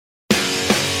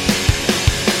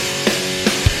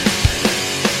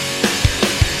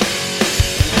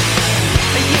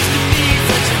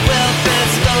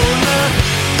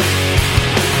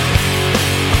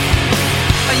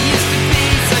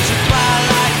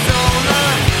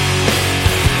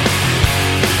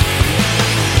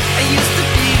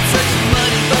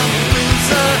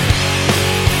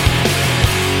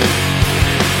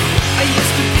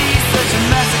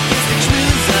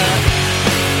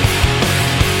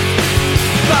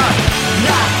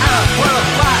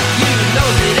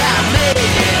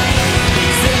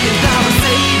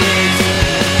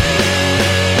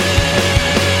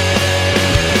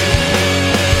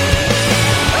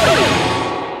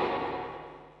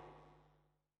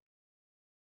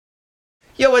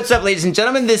Yo, what's up, ladies and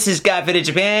gentlemen? This is Got Faded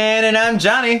Japan, and I'm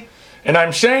Johnny. And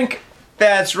I'm Shank.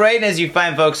 That's right, and as you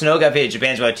fine folks know, Got Faded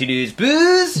Japan's about two dudes,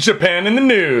 booze. Japan in the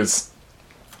news.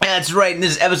 That's right, and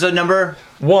this is episode number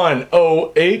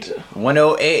 108.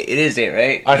 108. It is 8,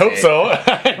 right? I hope so.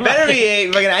 Better be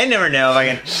 8. Fucking, I never know.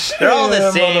 Fucking, they're all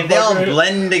the same. They all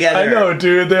blend together. I know,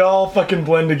 dude. They all fucking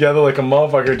blend together like a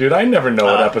motherfucker, dude. I never know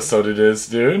what episode it is,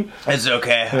 dude. It's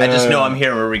okay. I just know I'm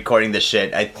here and we're recording this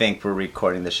shit. I think we're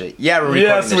recording this shit. Yeah, we're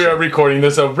recording this shit. Yes, we are recording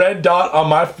this. A red dot on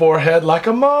my forehead like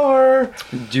a mower.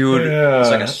 Dude,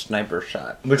 it's like a sniper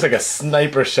shot. Looks like a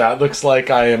sniper shot. Looks like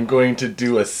I am going to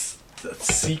do a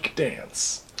Sikh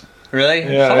dance. Really?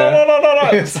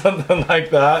 Yeah. Something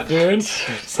like that, dude.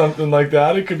 Something like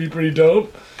that. It could be pretty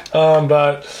dope.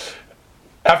 But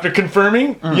after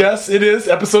confirming, yes, it is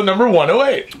episode number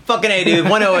 108. Fucking A, dude.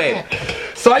 108.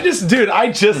 So I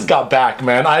just got back,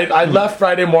 man. I left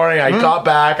Friday morning. I got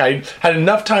back. I had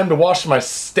enough time to wash my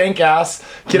stank ass,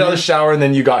 get out of the shower, and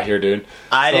then you got here, dude.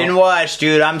 I didn't wash,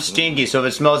 dude. I'm stinky, so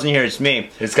if it smells in here, it's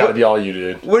me. It's got to be all you,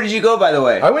 dude. Where did you go, by the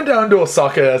way? I went down to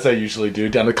Osaka, as I usually do,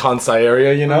 down to Kansai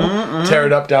area, you know? Tear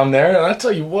it up down there. And I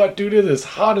tell you what, dude, it is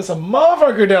hot as a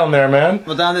motherfucker down there, man.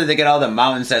 Well, down there they get all the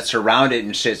mountains that surround it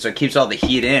and shit, so it keeps all the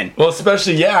heat in. Well,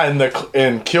 especially, yeah,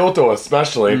 in Kyoto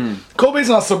especially. Kobe's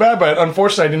not so bad, but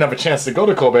unfortunately I didn't have a chance to go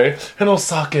to Kobe. And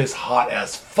Osaka is hot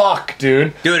as fuck,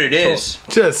 dude. Dude, it is.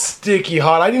 Just sticky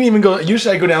hot. I didn't even go,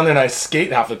 usually I go down there and I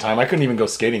skate half the time. I couldn't even go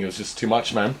skating. It was just too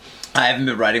much, man. I haven't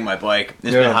been riding my bike.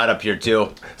 It's been hot up here,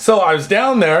 too. So I was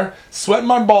down there, sweating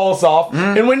my balls off.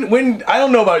 And when I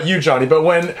don't know about you, Johnny, but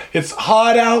when it's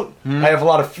hot out, I have a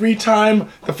lot of free time.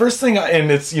 The first thing,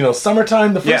 and it's,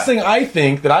 summertime, the first thing I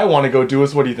think that I want to go do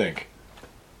is, what do you think?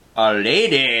 A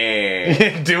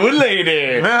lady. Do a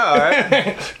lady. All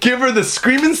right. Give her the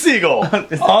screaming seagull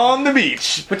on the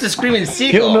beach. What's a screaming You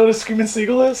seagull? don't know what a screaming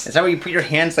seagull is? Is that where you put your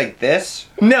hands like this?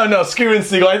 No, screaming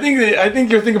seagull. I think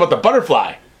you're thinking about the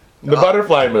butterfly. The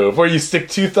butterfly move, where you stick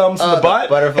two thumbs in the butt,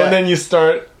 butterfly. and then you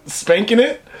start spanking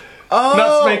it. Oh.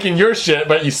 Not spanking your shit,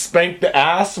 but you spank the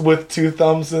ass with two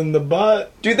thumbs in the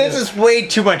butt. Dude, this is way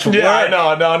too much work. Yeah, no.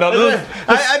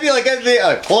 I'd be like,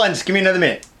 hold on, just give me another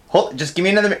minute. Just give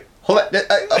me another minute. Hold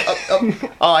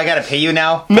on. Oh, I gotta pay you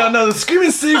now? No, the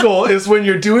screaming seagull is when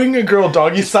you're doing a girl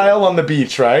doggy style on the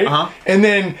beach, right? Uh-huh. And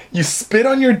then you spit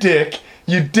on your dick,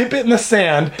 you dip it in the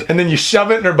sand, and then you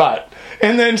shove it in her butt.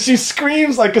 And then she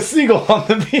screams like a seagull on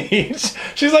the beach.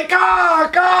 She's like,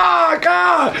 ah, ah,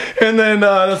 ah. And then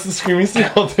that's the screaming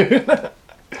seagull, dude.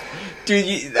 Dude,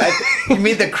 you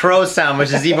made the crow sound,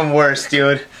 which is even worse,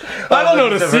 dude. I don't know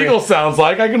what a seagull sounds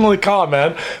like. I can only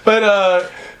comment. But,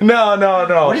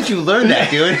 no. Where did you learn that,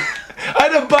 dude? I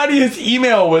had a buddy, his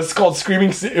email was called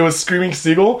Screaming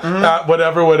Seagull at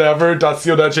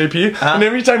whatever.co.jp. And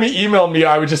every time he emailed me,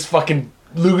 I would just fucking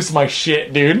lose my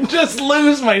shit, dude. Just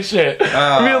lose my shit.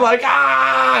 I'd be like,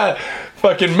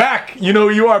 fucking Mac, you know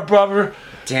who you are, brother.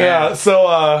 Damn. Yeah,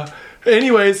 so,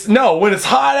 anyways, no, when it's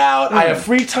hot out, I have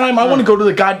free time, I want to go to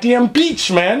the goddamn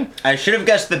beach, man. I should have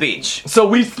guessed the beach. So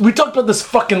we talked about this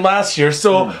fucking last year,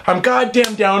 so I'm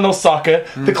goddamn down in Osaka.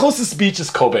 The closest beach is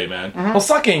Kobe, man.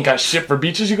 Osaka ain't got shit for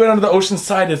beaches. You go down to the ocean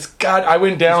side, I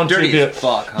went down It's dirty to the... as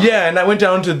fuck, huh? Yeah, and I went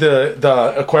down to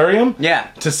the aquarium. Yeah.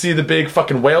 To see the big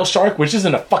fucking whale shark, which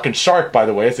isn't a fucking shark, by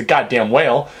the way. It's a goddamn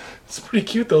whale. It's pretty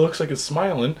cute though, looks like it's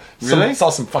smiling. Really? Saw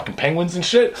some fucking penguins and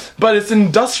shit. But it's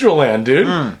industrial land, dude.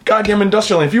 Goddamn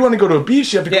industrial land. If you want to go to a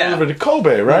beach, you have to go over to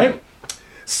Kobe, right?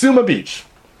 Suma Beach.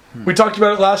 We talked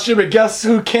about it last year, but guess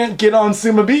who can't get on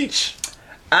Suma Beach?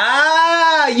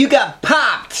 Ah, you got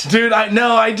popped. Dude,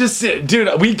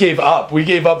 we gave up. We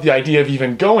gave up the idea of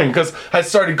even going because I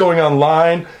started going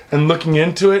online and looking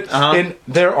into it, and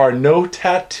there are no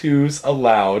tattoos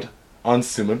allowed on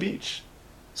Suma Beach.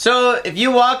 So, if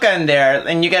you walk on there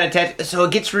and you got a tattoo, so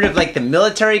it gets rid of like the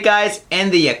military guys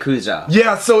and the Yakuza.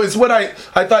 Yeah, so it's what I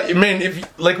thought, man,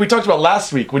 if like we talked about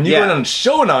last week, when you went on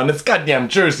Shonan, it's goddamn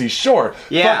Jersey Shore.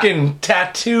 Yeah. Fucking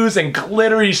tattoos and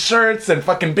glittery shirts and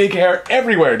fucking big hair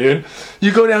everywhere, dude.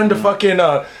 You go down to fucking,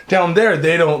 down there,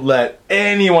 they don't let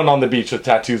anyone on the beach with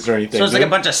tattoos or anything. So it's like a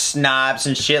bunch of snobs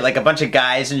and shit, like a bunch of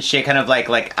guys and shit, kind of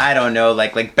like I don't know,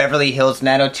 like Beverly Hills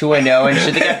 90210 and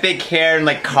shit. They got big hair and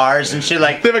like cars and shit,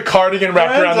 like... They have a cardigan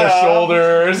wrapped around their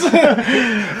shoulders.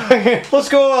 Let's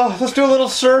do a little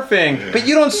surfing. But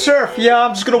you don't surf. Yeah,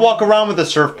 I'm just gonna walk around with a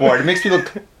surfboard. It makes me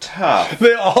look tough.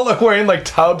 They all are wearing like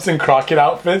Tubbs and Crockett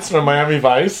outfits from Miami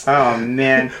Vice. Oh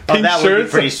man, Pink that shirts, would be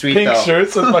pretty sweet pink though.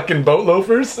 shirts with fucking boat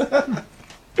loafers.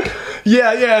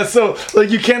 Yeah. So, like,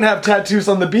 you can't have tattoos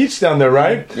on the beach down there,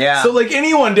 right? Yeah. So, like,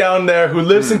 anyone down there who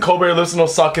lives in Kobe or lives in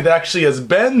Osaka that actually has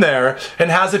been there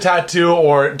and has a tattoo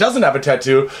or doesn't have a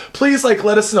tattoo, please, like,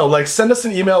 let us know. Like, send us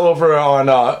an email over on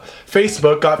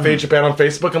Facebook, Got Fade Japan on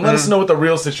Facebook, and let us know what the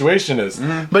real situation is.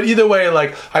 But either way,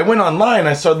 like, I went online,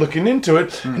 I started looking into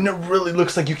it, and it really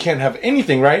looks like you can't have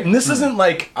anything, right? And this isn't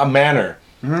like a manor.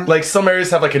 Like, some areas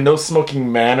have like a no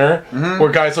smoking manor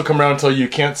where guys will come around and tell you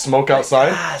can't smoke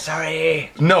outside.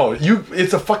 Sorry. No,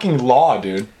 it's a fucking law,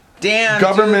 dude. Damn.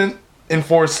 Government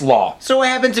enforced law. So what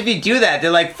happens if you do that?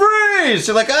 They're like, freeze!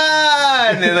 They're like,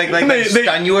 and they they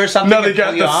stun you or something. No, they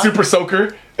got the super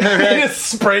soaker. They just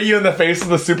spray you in the face with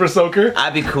the super soaker.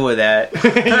 I'd be cool with that.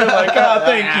 You're like, oh,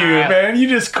 thank you, man. You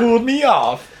just cooled me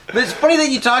off. But it's funny that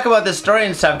you talk about this story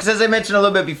and stuff, because as I mentioned a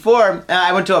little bit before,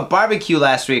 I went to a barbecue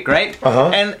last week, right?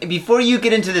 And before you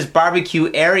get into this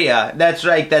barbecue area, that's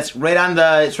right on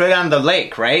the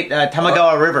lake, right?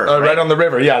 Tamagawa River. Right on the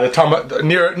river, yeah.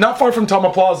 Not far from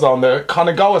Tama Plaza on the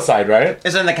Kanagawa side, right?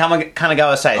 It's on the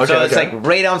Kanagawa side, okay, so it's like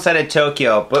right outside of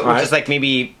Tokyo, but which is like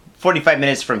maybe 45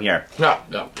 minutes from here. Yeah.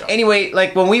 Anyway,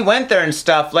 like when we went there and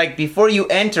stuff, like before you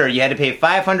enter, you had to pay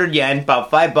 500 yen, about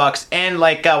 $5, and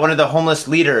like one of the homeless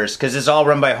leaders, because it's all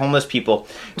run by homeless people.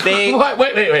 They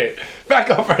wait. Back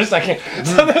up for a second.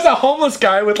 So there's a homeless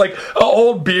guy with like an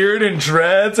old beard and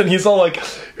dreads, and he's all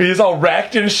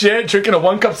wrecked and shit, drinking a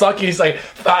 1-cup sake. He's like,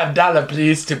 $5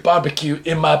 please to barbecue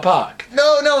in my park.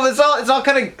 No, it's all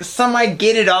kind of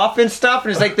semi-gated off and stuff,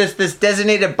 and it's like this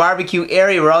designated barbecue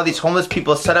area where all these homeless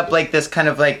people set up like this kind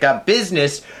of like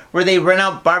business where they rent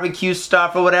out barbecue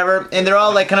stuff or whatever, and they're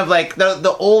all like kind of like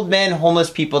the old men homeless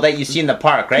people that you see in the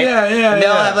park, right? Yeah. And they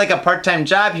all have like a part-time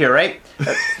job here, right?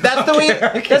 That's the way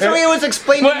it was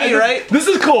explained to me, right? This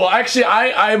is cool. Actually,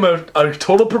 I'm a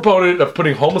total proponent of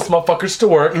putting homeless motherfuckers to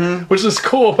work, which is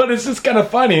cool, but it's just kind of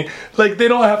funny. Like, they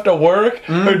don't have to work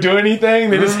or do anything.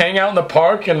 They just hang out in the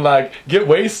park and like get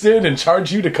wasted and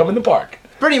charge you to come in the park.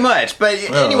 Pretty much. But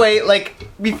anyway, like,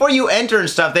 before you enter and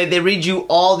stuff, they read you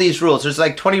all these rules. There's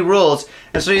like 20 rules.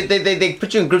 And so they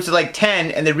put you in groups of like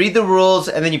 10, and they read the rules,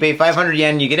 and then you pay 500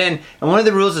 yen and you get in. And one of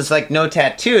the rules is like no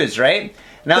tattoos, right?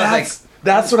 And I was like...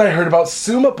 That's what I heard about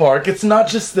Suma Park. It's not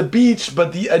just the beach,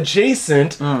 but the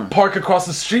adjacent park across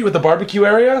the street with the barbecue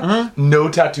area. No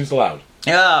tattoos allowed.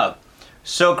 Oh,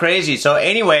 so crazy. So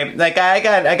anyway, like I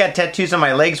got tattoos on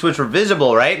my legs which were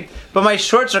visible, right? But my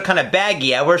shorts are kind of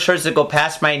baggy. I wear shorts that go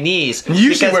past my knees. You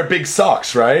usually wear big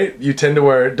socks, right?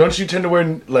 Don't you tend to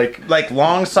wear like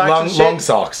long socks? Long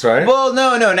socks, right? Well,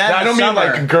 no, not I don't mean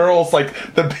like girls,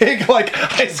 like the big like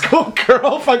high school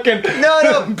girl fucking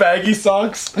baggy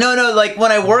socks. No, like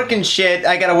when I work and shit,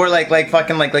 I gotta wear like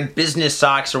fucking like business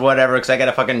socks or whatever because I got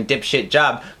a fucking dipshit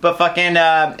job. But fucking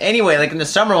anyway, like in the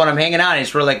summer when I'm hanging out, I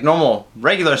just wear like normal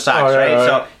regular socks, right?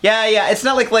 So yeah, it's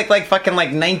not like fucking like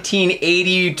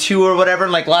 1982 or whatever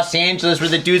in like Los Angeles where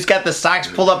the dude's got the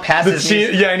socks pulled up past his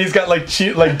knees. Yeah, and he's got like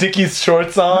Dickies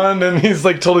shorts on, and he's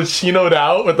like totally chinoed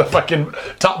out with the fucking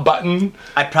top button.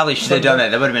 I probably should have done that.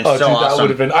 That would have been so awesome. That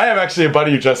would have been. I have actually a buddy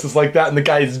who dresses like that, and the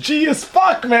guy is G as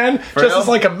fuck, man. Dresses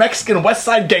like a Mexican West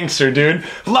Side gangster, dude.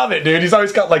 Love it, dude. He's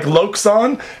always got like lokes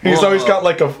on, and he's always got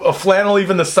like a flannel,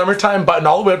 even the summertime button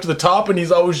all the way up to the top, and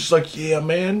he's always just like, yeah,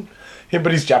 man. Yeah,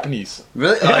 but he's Japanese.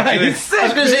 Really? Yeah, he's sick, I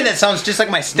was going to say that sounds just like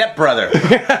my stepbrother.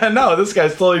 No, this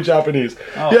guy's totally Japanese.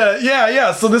 Oh.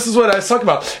 Yeah. So this is what I was talking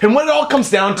about. And what it all comes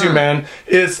down to, man,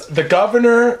 is the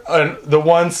governor,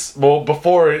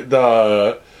 before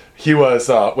he was,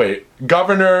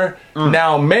 governor,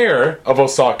 now mayor of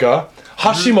Osaka,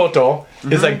 Hashimoto,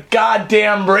 is a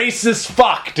goddamn racist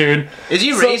fuck, dude. Is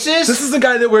he racist? This is the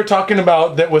guy that we're talking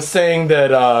about that was saying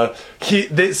that he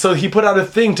put out a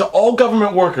thing to all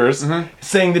government workers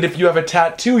saying that if you have a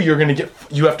tattoo,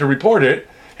 you have to report it,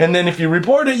 and then if you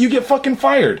report it, you get fucking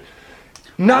fired.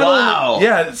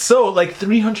 So like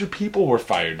 300 people were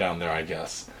fired down there, I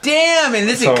guess. Damn, in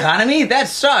this economy? That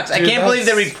sucks. Dude, I can't believe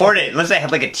they report it. Unless they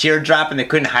had like a teardrop and they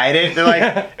couldn't hide it. They're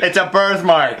like, it's a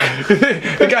birthmark.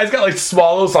 The guy's got like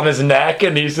swallows on his neck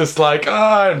and he's just like,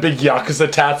 and big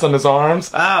Yakuza tats on his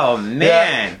arms. Oh, man.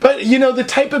 Yeah. But, the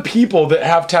type of people that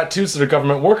have tattoos that are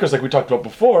government workers, like we talked about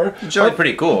before, it's really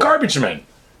pretty cool. Garbage men.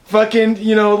 Fucking,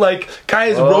 like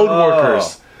guys, road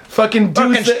workers. Fucking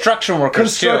dudes construction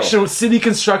workers too. City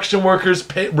construction workers,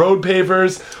 road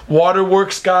pavers,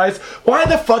 waterworks guys. Why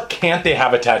the fuck can't they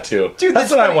have a tattoo? Dude,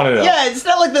 that's what I want to know. Yeah, it's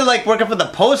not like they're like working for the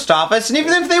post office, and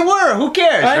even if they were, who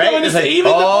cares, I right? know, it's like,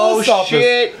 even the post office.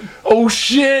 Shit. Oh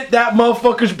shit, that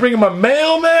motherfucker's bringing my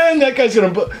mail, man. That guy's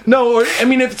gonna... No, if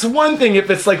it's one thing if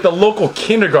it's like the local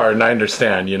kindergarten, I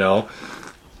understand,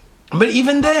 But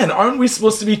even then, aren't we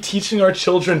supposed to be teaching our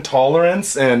children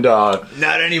tolerance and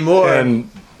not anymore? And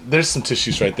there's some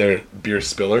tissues right there, beer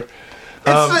spiller.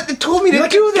 It told me to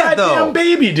do that, though. Goddamn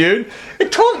baby, dude.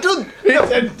 It told, dude.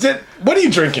 What are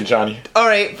you drinking, Johnny? All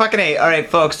right, fucking A. All right,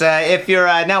 folks. If you're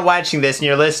not watching this and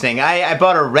you're listening, I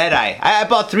bought a red eye. I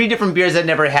bought 3 different beers I'd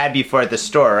never had before at the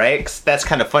store, right? 'Cause that's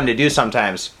kind of fun to do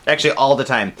sometimes. Actually, all the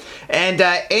time. And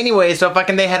anyway, so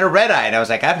fucking they had a red eye, and I was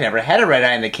like, I've never had a red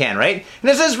eye in the can, right?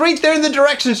 And it says right there in the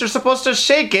directions you're supposed to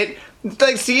shake it.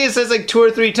 Like, see, it says like 2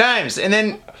 or 3 times, and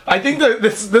then. I think that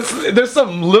there's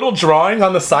some little drawing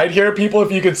on the side here, people.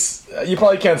 If you could, you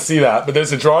probably can't see that, but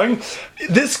there's a drawing.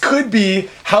 This could be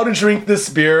how to drink this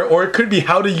beer, or it could be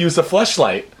how to use a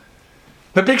fleshlight.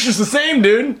 The picture's the same,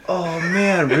 dude. Oh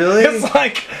man, really? It's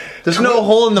like there's no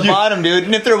hole in the bottom, dude.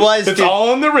 And if there was, it's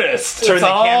all in the wrist. Turn it's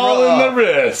the camera all in off. the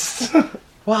wrist.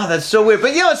 Wow, that's so weird.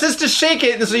 But it says to shake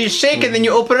it, and so you shake it, and then you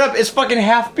open it up. It's fucking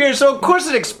half beer, so of course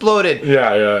it exploded.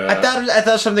 Yeah. I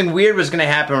thought something weird was gonna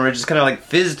happen, where it just kind of like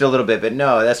fizzed a little bit. But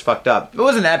no, that's fucked up. It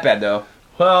wasn't that bad though.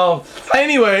 Well,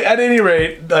 anyway, at any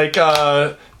rate, like,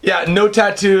 yeah, no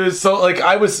tattoos. So, like,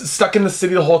 I was stuck in the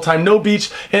city the whole time, no beach.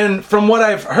 And from what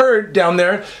I've heard down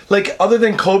there, like, other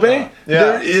than Kobe,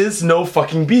 there is no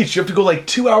fucking beach. You have to go like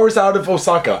 2 hours out of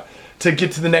Osaka to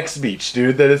get to the next beach,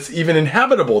 dude, that is even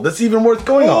inhabitable, that's even worth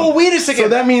going on. Oh, wait a second. So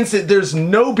that means that there's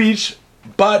no beach,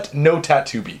 but no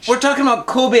tattoo beach. We're talking about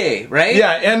Kobe, right?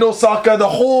 Yeah, and Osaka, the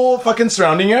whole fucking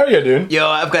surrounding area, dude. Yo,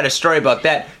 I've got a story about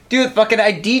that. Dude, fucking,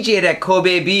 I DJ'd at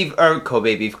Kobe Beach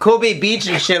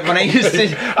and shit when I used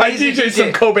to... I DJ'd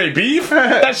some Kobe beef?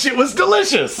 That shit was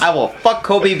delicious. I will fuck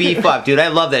Kobe beef up, dude. I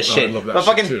love that shit. I love that but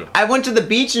shit fucking, too. I went to the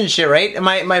beach and shit, right? And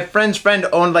my friend's friend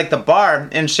owned, like, the bar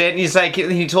and shit. And he's like,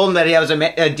 he told him that he was a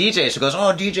DJ. So he goes,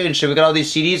 oh, DJ and shit. We got all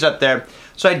these CDs up there.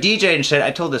 So I DJ and shit. I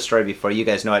told this story before. You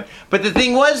guys know it. But the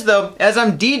thing was, though, as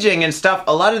I'm DJing and stuff,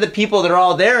 a lot of the people that are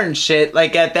all there and shit,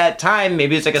 like, at that time,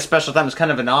 maybe it's like a special time. It's kind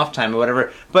of an off time or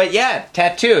whatever. But yeah,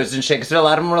 tattoos and shit. Because a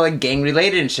lot of them were, like,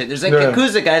 gang-related and shit. There's, like,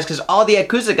 Yakuza guys, because all the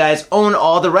Yakuza guys own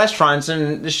all the restaurants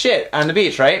and the shit on the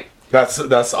beach, right?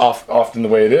 That's often the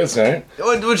way it is, right?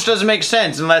 Which doesn't make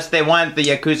sense unless they want the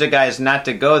Yakuza guys not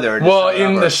to go there. Well,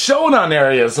 in the Shonan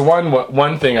area is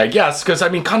one thing, I guess, because, I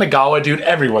mean, Kanagawa, dude,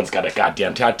 everyone's got a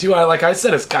goddamn tattoo. Like I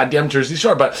said, it's goddamn Jersey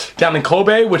Shore. But down in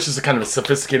Kobe, which is a kind of a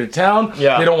sophisticated town,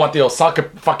 they don't want the Osaka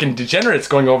fucking degenerates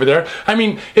going over there. I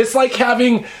mean, it's like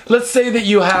having, let's say that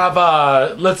you have,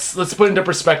 let's put it into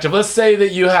perspective. Let's say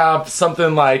that you have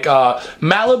something like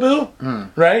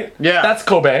Malibu, right? Yeah. That's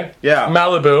Kobe. Yeah.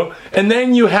 Malibu. And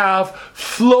then you have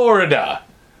Florida,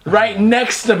 right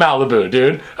next to Malibu,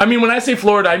 dude. I mean, when I say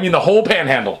Florida, I mean the whole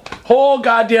panhandle. Whole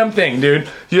goddamn thing, dude.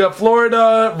 You have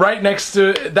Florida right next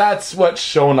to, that's what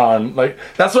Shonan, like,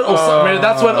 that's what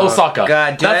Osaka.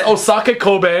 God, dude, that's Osaka,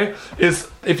 Kobe, is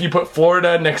if you put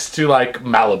Florida next to, like,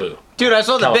 Malibu. Dude, I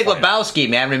saw the California. Big Lebowski,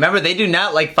 man. Remember, they do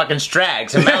not like fucking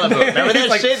Strags in Malibu. Remember that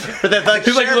Like, shit?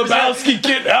 He's like, Lebowski,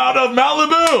 get out of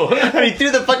Malibu! And he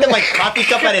threw the fucking, like, coffee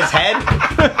cup at his head.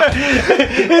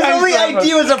 His only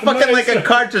ID was a fucking, like, a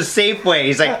card to Safeway.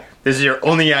 He's like, this is your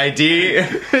only ID?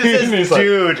 This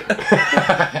dude.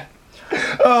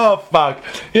 Oh, fuck.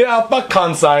 Yeah, fuck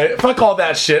Kansai. Fuck all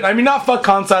that shit. I mean, not fuck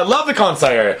Kansai. Love the Kansai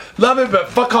area. Love it, but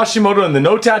fuck Hashimoto and the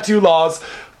no tattoo laws.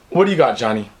 What do you got,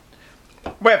 Johnny?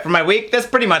 Wait, for my week? That's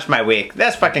pretty much my week.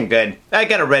 That's fucking good. I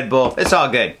got a Red Bull. It's all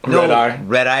good. Red eye.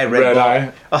 Red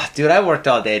Bull. Oh, dude, I worked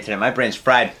all day today. My brain's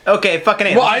fried. Okay, fucking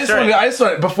A. Well, I just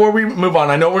want, before we move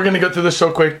on, I know we're going to go through the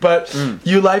show quick, but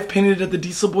you live painted at the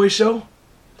Diesel Boy show?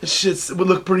 That shit would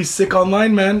look pretty sick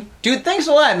online, man. Dude, thanks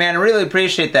a lot, man. I really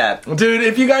appreciate that. Dude,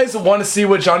 if you guys want to see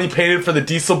what Johnny painted for the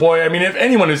Diesel Boy, I mean, if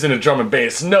anyone who's into drum and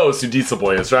bass knows who Diesel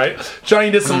Boy is, right? Johnny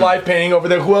did some live painting over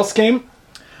there. Who else came?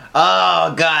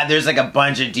 Oh, God, there's like a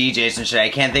bunch of DJs and shit. I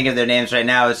can't think of their names right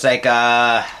now. It's like,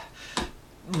 the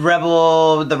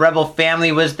Rebel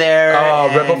family was there. Oh,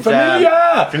 Rebel Familia!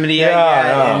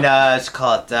 Yeah. And it's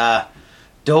called,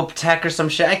 Dope Tech or some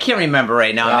shit. I can't remember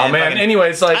right now, man. Oh, man.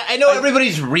 Anyways, like... I know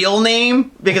everybody's real name,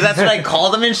 because that's what I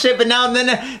call them and shit, but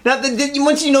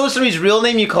once you know somebody's real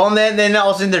name, you call them that, and then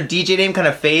all of a sudden their DJ name kind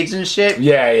of fades and shit.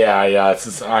 Yeah. It's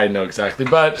just, I know exactly.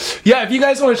 But, yeah, if you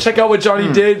guys want to check out what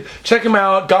Johnny did, check him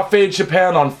out. Got Fade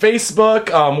Japan on Facebook.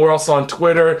 We're also on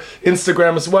Twitter,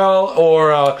 Instagram as well.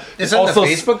 Or Is it on the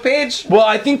Facebook page? Well,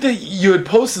 I think that you had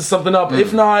posted something up.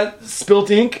 If not, Spilt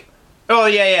Ink. Oh,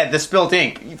 yeah, the Spilt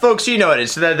Ink. Folks, you know it.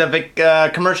 It's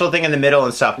the commercial thing in the middle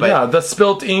and stuff. But yeah, the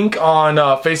Spilt Ink on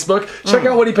Facebook. Check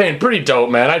out what he painted. Pretty dope,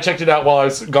 man. I checked it out while I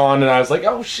was gone, and I was like,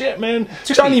 oh, shit, man.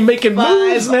 Johnny making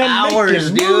moves, man. 5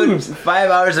 hours, dude.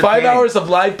 5 hours of 5 hours of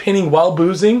live painting while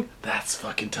boozing. That's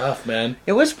fucking tough, man.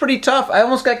 It was pretty tough. I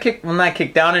almost got kicked, well, not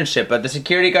kicked down and shit, but the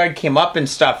security guard came up and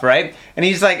stuff, right? And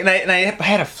he's like, and I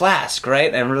had a flask,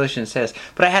 right? I really shouldn't say this,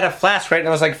 but I had a flask, right? And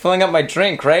I was like filling up my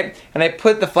drink, right? And I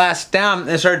put the flask down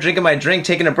and I started drinking my drink,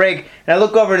 taking a break. And I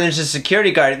look over and there's a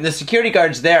security guard. And the security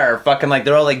guards there are fucking like,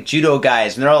 they're all like judo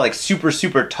guys. And they're all like super,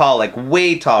 super tall, like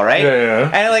way tall, right? Yeah.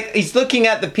 And like, he's looking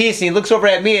at the piece and he looks over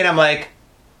at me and I'm like,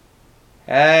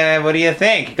 what do you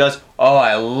think? He goes, oh,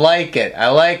 I like it.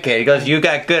 He goes, you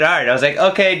got good art. I was like,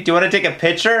 okay, do you want to take a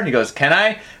picture? And he goes, can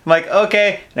I? I'm like,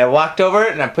 okay. And I walked over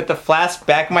and I put the flask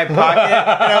back in my pocket. And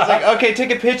I was like, okay,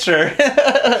 take a picture.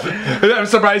 I'm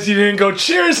surprised you didn't go,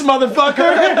 cheers,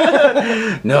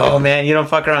 motherfucker. No, man, you don't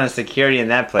fuck around with security in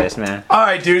that place, man. All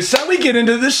right, dude, shall we get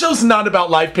into this? Show's not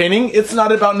about live painting. It's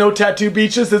not about no tattoo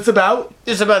beaches. It's about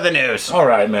the news. All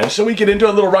right, man. Shall we get into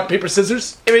a little rock, paper,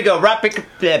 scissors? Here we go. Rock, paper,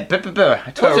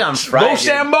 I told you I'm fried.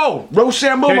 Rochambeau,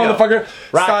 motherfucker.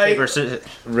 Rock, paper, scissors.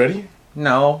 Ready?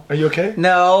 No. Are you okay?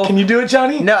 No. Can you do it,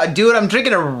 Johnny? No, dude, I'm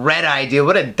drinking a red eye, dude.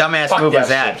 What a dumbass move was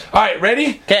that? All right,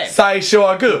 ready? Okay.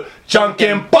 Saisho agu,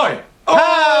 janken boy.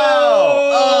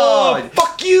 Oh,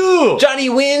 fuck you. Johnny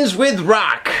wins with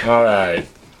rock. All right.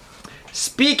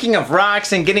 Speaking of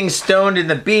rocks and getting stoned in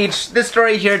the beach, this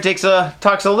story here talks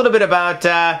a little bit about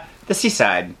the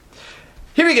seaside.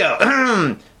 Here we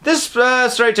go. This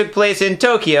story took place in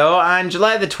Tokyo on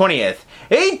July the 20th.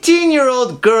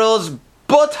 18-year-old girl's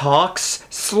buttocks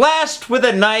slashed with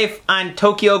a knife on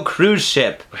Tokyo cruise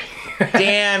ship.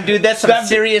 Damn, dude, that's some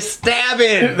serious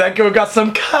stabbing. That girl got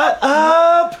some cut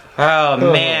up.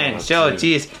 Oh, man. So,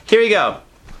 geez. Here we go.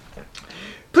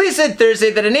 Police said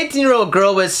Thursday that an 18-year-old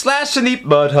girl was slashed in the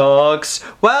buttocks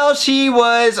while she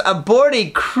was aboard a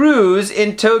cruise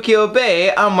in Tokyo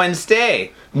Bay on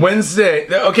Wednesday.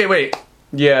 Okay, wait.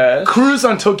 Yes. Cruise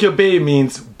on Tokyo Bay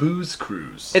means booze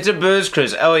cruise. It's a booze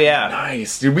cruise. Oh, yeah.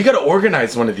 Nice, dude. We gotta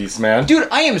organize one of these, man. Dude,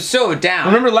 I am so down.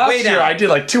 Remember last year I did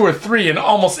like 2 or 3, and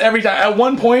almost every time. At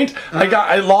one point,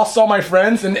 I lost all my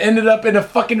friends and ended up in a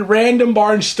fucking random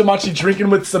bar in Shitamachi drinking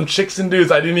with some chicks and dudes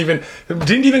I didn't even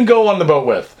go on the boat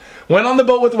with. Went on the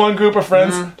boat with one group of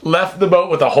friends, left the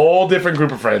boat with a whole different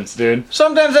group of friends, dude.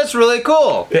 Sometimes that's really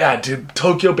cool. Yeah, dude.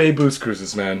 Tokyo Bay booze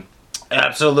cruises, man.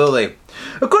 Absolutely.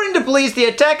 According to police, the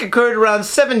attack occurred around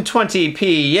 7:20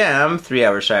 p.m., 3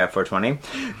 hours shy of 4:20.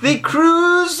 The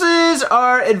cruises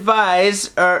are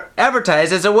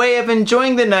advertised as a way of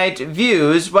enjoying the night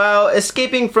views while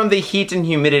escaping from the heat and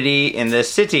humidity in the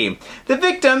city. The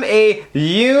victim, a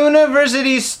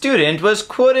university student, was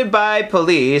quoted by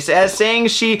police as saying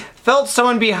she felt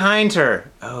someone behind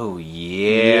her. Oh,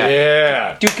 yeah.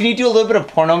 Yeah. Dude, can you do a little bit of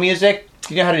porno music?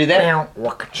 Do you know how to do that?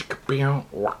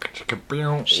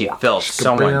 She felt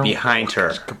someone behind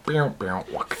her.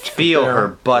 Feel her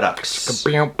buttocks.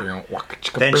 Then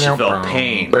she felt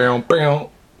pain.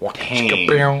 Buttocks.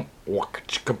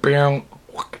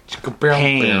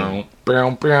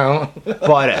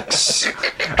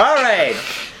 Alright.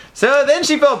 So then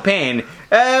she felt pain.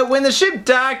 When the ship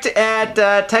docked at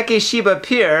Takeshiba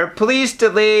Pier, police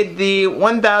delayed the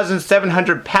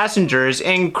 1,700 passengers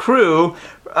and crew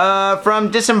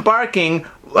from disembarking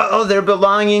while their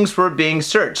belongings were being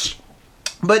searched.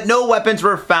 But no weapons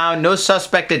were found, no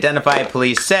suspect identified,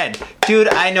 police said. Dude,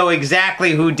 I know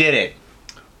exactly who did it.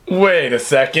 Wait a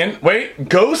second. Wait,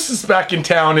 Ghost is back in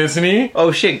town, isn't he?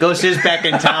 Oh shit, Ghost is back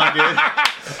in town, dude.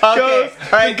 Okay,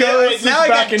 alright, Ghost is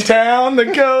back in town. The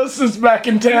Ghost is back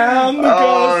in town. The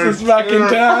Ghost is back in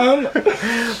town.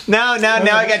 Now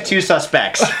I got 2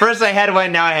 suspects. First I had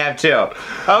one, now I have 2.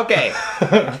 Okay.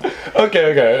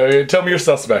 Okay. Tell me your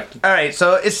suspect. Alright,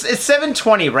 so it's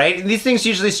 7:20, right? These things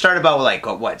usually start about like,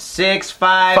 what, 6,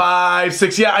 5? 5,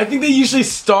 6, yeah, I think they usually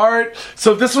start.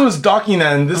 So if this one was docking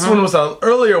then, this one was an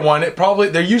earlier one.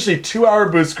 They're usually 2-hour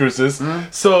booze cruises.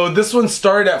 So this one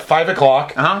started at 5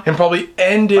 o'clock and probably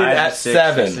ended at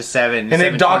 7. 7. And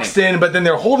it docks in, but then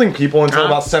they're holding people until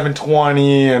about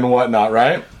 7:20 and whatnot,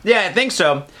 right? Yeah, I think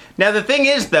so. Now the thing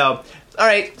is though,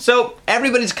 alright, so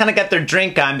everybody's kind of got their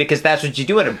drink on because that's what you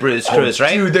do at a booze cruise,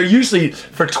 right? Dude, they're usually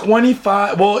for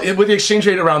 25, with the exchange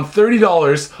rate around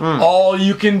 $30, all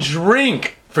you can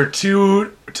drink for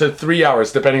 2 to 3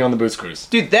 hours, depending on the booze cruise.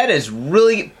 Dude, that is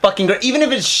really fucking great. Even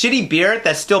if it's shitty beer,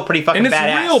 that's still pretty fucking badass.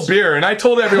 And it's real beer, and I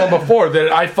told everyone before that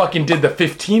I fucking did the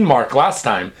 15 mark last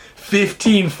time.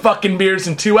 15 fucking beers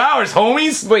in 2 hours,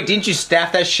 homies. Wait, didn't you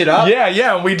staff that shit up?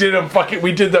 Yeah. We did the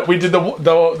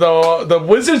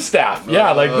wizard staff.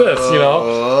 Yeah, like this, you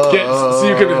know. So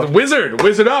you could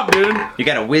wizard up, dude. You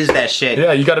gotta whiz that shit.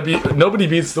 Yeah, you gotta be. Nobody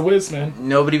beats the Wiz, man.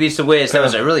 Nobody beats the Wiz. That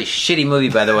was a really shitty movie,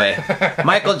 by the way.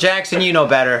 Michael Jackson, you know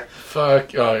better.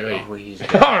 Fuck. Oh wait.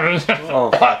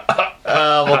 Oh, fuck.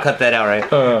 We'll cut that out, right?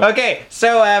 Okay,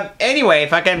 so anyway,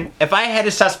 if I had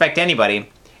to suspect anybody,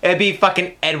 it'd be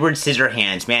fucking Edward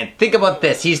Scissorhands, man. Think about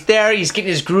this. He's there, he's getting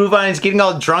his groove on, he's getting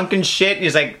all drunk and shit. And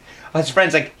he's like, his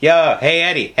friend's like, yo, hey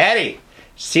Eddie,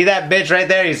 see that bitch right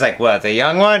there? He's like, what, the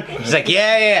young one? He's like,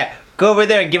 yeah. Go over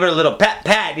there and give her a little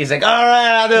pat. He's like, all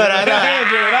right, I'll do it. He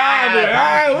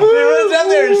runs up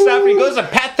there and stuff. And he goes to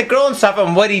pat the girl and stuff.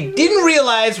 And what he didn't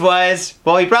realize was,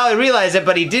 well, he probably realized it,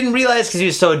 but he didn't realize because he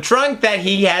was so drunk that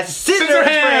he has scissor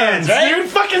hands, right? Dude,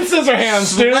 fucking scissor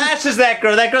hands, dude. Slashes that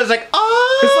girl. That girl's like,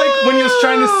 oh. It's like when he was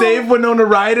trying to save Winona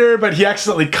Ryder, but he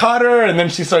accidentally cut her, and then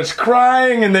she starts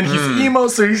crying, and then he's emo,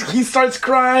 so he starts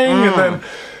crying, and then...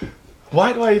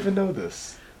 Why do I even know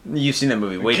this? You've seen that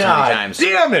movie way too many times.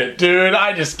 Damn it, dude.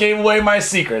 I just gave away my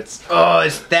secrets. Oh,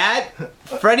 is that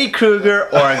Freddy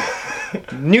Krueger or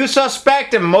new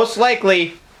suspect and most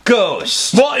likely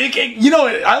ghost? Well, you know,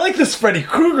 I like this Freddy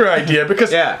Krueger idea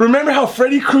because remember how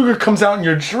Freddy Krueger comes out in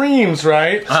your dreams,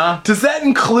 right? Does that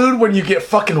include when you get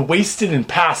fucking wasted and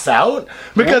pass out?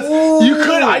 Because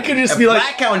I could just be like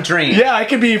blackout dream. Yeah, I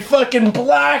could be fucking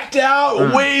blacked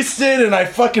out, wasted, and I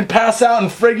fucking pass out,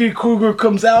 and Freddy Krueger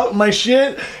comes out in my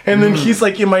shit, and then he's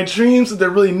like in my dreams, but they're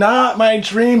really not my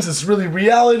dreams. It's really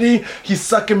reality. He's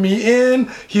sucking me in.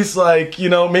 He's like, you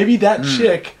know, maybe that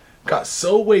chick got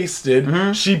so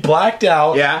wasted, she blacked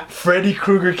out. Yeah. Freddy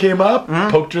Krueger came up,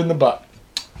 poked her in the butt.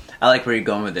 I like where you're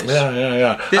going with this.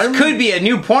 Yeah. This could be a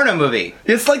new porno movie.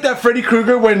 It's like that Freddy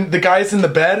Krueger when the guy's in the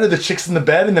bed or the chick's in the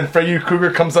bed, and then Freddy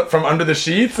Krueger comes up from under the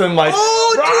sheets and like,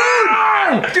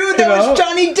 oh, dude, that was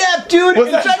Johnny Depp, dude. Was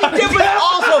and that Johnny Depp was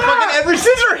also fucking Edward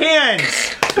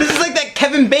Scissorhands. This is like that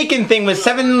Kevin Bacon thing with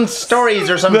 7 stories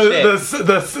or some shit.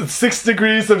 The 6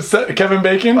 degrees of Kevin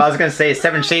Bacon? Well, I was going to say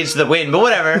 7 shades to the wind, but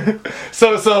whatever.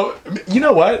 So you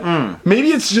know what? Maybe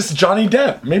it's just Johnny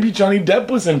Depp. Maybe Johnny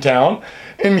Depp was in town,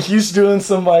 and he's doing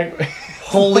some like...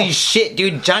 Holy shit,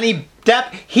 dude. Johnny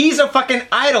Depp, he's a fucking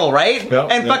idol, right?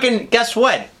 And fucking, guess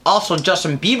what? Also,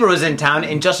 Justin Bieber was in town,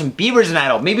 and Justin Bieber's an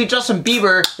idol. Maybe Justin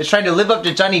Bieber is trying to live up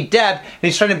to Johnny Depp, and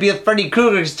he's trying to be a Freddy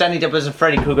Krueger because Johnny Depp was a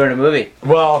Freddy Krueger in a movie.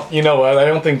 Well, you know what? I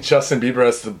don't think Justin Bieber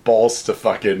has the balls to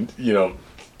fucking, you know,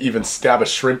 even stab a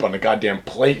shrimp on a goddamn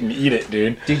plate and eat it,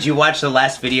 dude. Did you watch the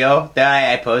last video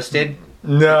that I posted?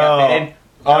 No.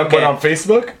 On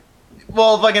Facebook?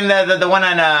 Well, fucking the one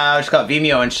on, what's it called,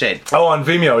 Vimeo and shit. Oh, on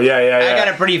Vimeo, yeah. I got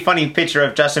a pretty funny picture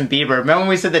of Justin Bieber. Remember when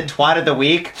we said the twat of the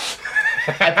week?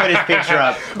 I put his picture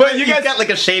up. But you guys got like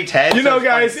a shaved head. You know,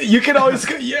 guys, you can always...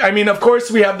 I mean, of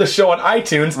course, we have the show on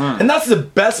iTunes, and that's the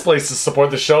best place to support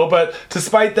the show. But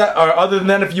despite that, or other than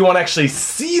that, if you want to actually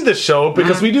see the show,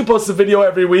 because we do post a video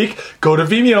every week, go to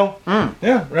Vimeo.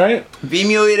 Yeah, right?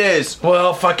 Vimeo it is.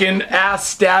 Well, fucking ass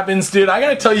stabbings, dude. I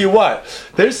gotta tell you what.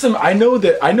 There's some... I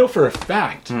know for a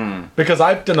fact, because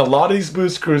I've done a lot of these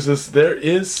booze cruises, there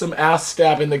is some ass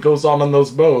stabbing that goes on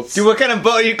those boats. Dude, what kind of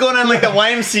boat? Are you going on like the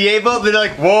YMCA boat? They're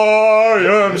like, whoa,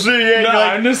 YMCA. No,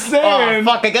 like, I'm just saying.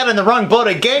 Oh, fuck, I got on the wrong boat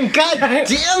again. God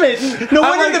damn it. No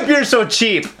wonder the beer's so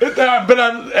cheap. But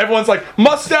everyone's like,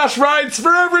 mustache rides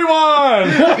for everyone.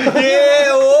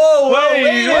 Yeah, whoa,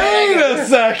 wait a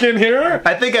second here.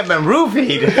 I think I've been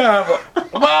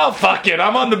roofied. Well, fuck it.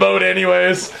 I'm on the boat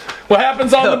anyways. What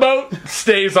happens on the boat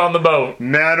stays on the boat.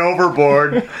 Man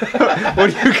overboard.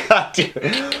 What do you got,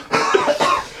 dude?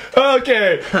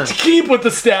 Okay, to keep with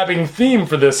the stabbing theme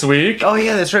for this week. Oh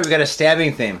yeah, that's right, we got a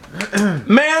stabbing theme.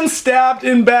 Man stabbed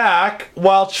in back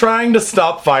while trying to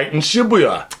stop fight in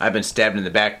Shibuya. I've been stabbed in the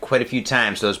back quite a few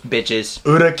times, those bitches.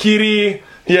 Urakiri,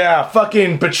 yeah,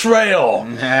 fucking betrayal.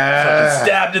 Fucking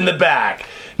stabbed in the back.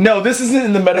 No, this isn't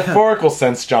in the metaphorical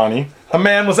sense, Johnny. A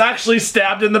man was actually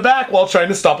stabbed in the back while trying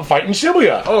to stop a fight in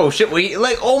Shibuya. Oh shit,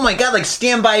 oh my god, like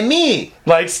Stand By Me.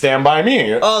 Like Stand By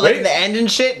Me. Oh, like the end and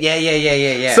shit?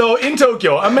 Yeah. So, in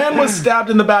Tokyo, a man was stabbed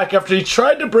in the back after he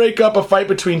tried to break up a fight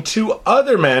between 2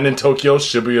 other men in Tokyo's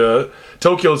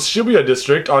Shibuya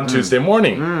district on Tuesday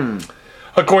morning.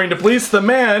 According to police, the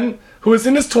man, who was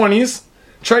in his 20s,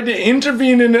 tried to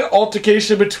intervene in an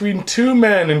altercation between 2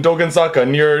 men in Dogenzaka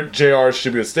near JR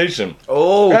Shibuya Station.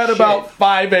 Oh, at about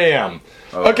 5 a.m.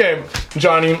 Okay,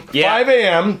 Johnny, 5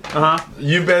 a.m.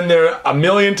 You've been there a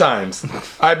million times.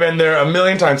 I've been there a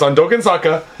million times on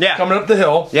Dogenzaka. Yeah. Coming up the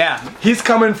hill. Yeah. He's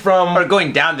coming from... Or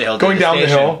going down the hill. Going down the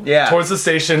hill. Yeah. Towards the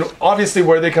station. Obviously,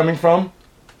 where are they coming from?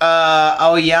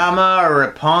 Aoyama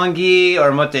or Roppongi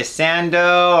or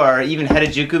Motesando or even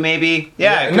Harajuku maybe.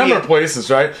 Yeah, a number of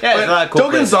places, right? Yeah, there's a lot of cool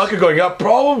Dogenzaka going up,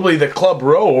 probably the Club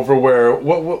Row over where...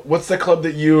 What's the club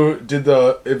that you did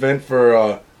the event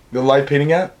for the live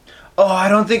painting at? Oh, I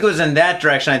don't think it was in that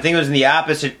direction. I think it was in the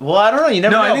opposite. Well, I don't know. You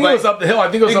never know. No, I think it was up the hill. I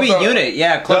think it was up the... Unit.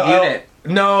 Yeah, Club Unit.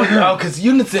 No, because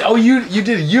units. Oh, you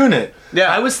did a unit.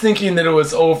 Yeah. I was thinking that it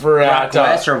was over at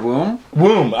West or Womb.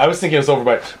 Womb. I was thinking it was over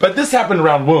by, but this happened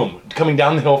around Womb, coming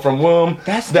down the hill from Womb.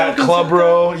 That's that Dogen club Saka?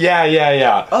 row.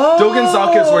 Yeah. Oh. Dogen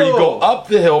Saka is where you go up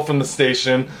the hill from the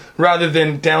station rather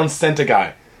than down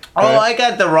Sentagai. Oh, I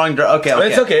got the wrong. Okay.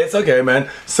 It's okay, man.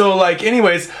 So, like,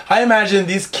 anyways, I imagine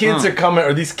these kids are coming,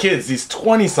 or these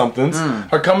 20-somethings,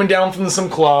 are coming down from some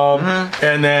club,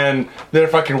 and then they're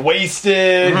fucking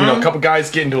wasted. You know, a couple guys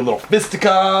get into a little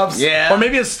fisticuffs. Yeah. Or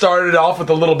maybe it started off with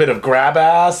a little bit of grab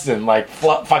ass and, like,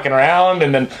 fucking around,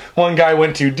 and then one guy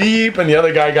went too deep, and the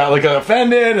other guy got, like,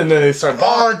 offended, and then they start.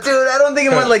 Oh, dude, I don't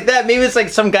think it went like that. Maybe it's like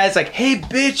some guy's like, "Hey,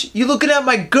 bitch, you looking at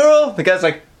my girl?" The guy's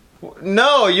like,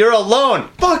 "No, you're alone."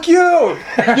 "Fuck you!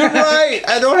 You're right.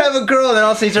 I don't have a girl." And then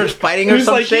all of a sudden he starts fighting or He's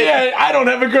some like, shit. "Yeah, I don't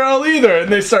have a girl either,"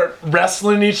 and they start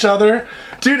wrestling each other.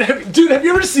 Dude, have you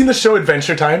ever seen the show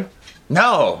Adventure Time?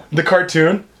 No. The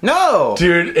cartoon? No.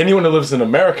 Dude, anyone who lives in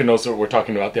America knows what we're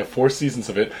talking about. They have 4 seasons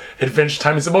of it. Adventure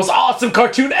Time is the most awesome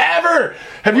cartoon ever!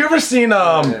 Have you ever seen,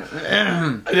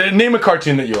 name a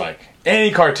cartoon that you like.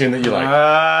 Any cartoon that you like.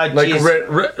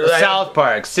 South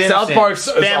Park, Simpsons, South Park's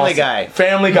Family awesome. Guy.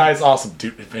 Family Guy is awesome.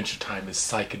 Dude, Adventure Time is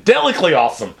psychedelically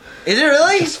awesome. Is it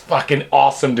really? It's fucking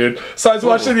awesome, dude. So I was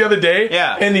watching it the other day,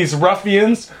 Yeah. and these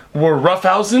ruffians were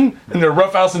roughhousing, and they're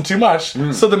roughhousing too much.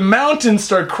 So the mountains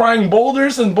start crying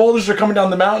boulders, and boulders are coming down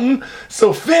the mountain.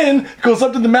 So Finn goes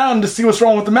up to the mountain to see what's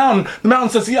wrong with the mountain. The mountain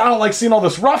says, "Yeah, I don't like seeing all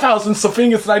this roughhousing." So Finn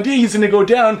gets an idea. He's going to go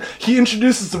down. He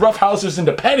introduces the roughhousers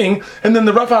into petting, and then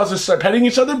the roughhousers start petting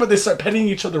each other, but they start petting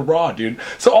each other raw, dude.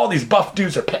 So all these buff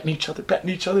dudes are petting each other,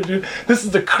 dude. This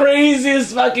is the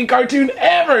craziest fucking cartoon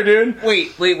ever, dude.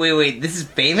 Wait. This is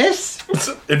famous? It's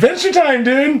Adventure Time,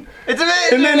 dude. It's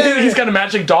amazing. And then he's got a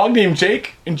magic dog named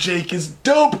Jake, and Jake is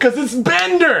dope because it's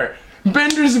Bender.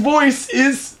 Bender's voice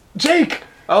is Jake.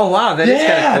 Oh wow, that is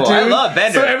kind of cool. Dude. I love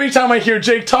Bender. So every time I hear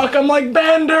Jake talk, I'm like,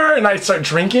 Bender, and I start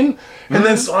drinking. And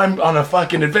then so I'm on a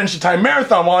fucking Adventure Time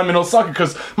marathon while I'm in Osaka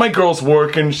because my girl's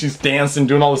working, she's dancing,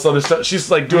 doing all this other stuff. She's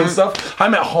like doing stuff.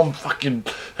 I'm at home fucking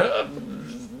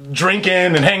drinking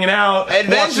and hanging out.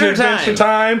 Adventure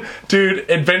Time. Dude,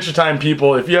 Adventure Time,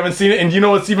 people. If you haven't seen it, and you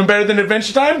know what's even better than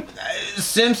Adventure Time?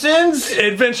 Simpsons?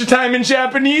 Adventure Time in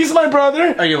Japanese, my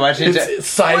brother. Are you watching it?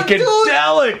 It's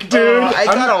psychedelic, dude. I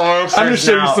gotta I'm gonna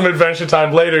show you some Adventure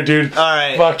Time later, dude.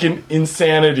 Alright. Fucking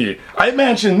insanity. I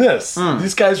imagine this.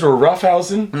 These guys were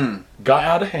roughhousing, got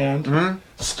out of hand,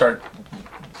 start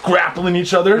grappling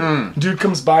each other. Dude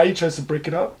comes by, he tries to break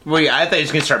it up. Wait, I thought he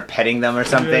was gonna start petting them or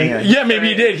something. Yeah, maybe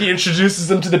he did. He introduces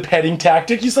them to the petting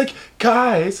tactic. He's like,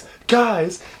 guys,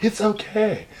 it's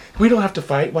okay. We don't have to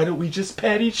fight. Why don't we just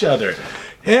pet each other?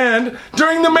 And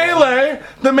during the melee,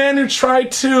 the man who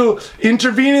tried to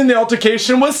intervene in the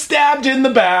altercation was stabbed in the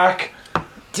back.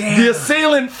 Damn. The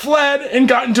assailant fled and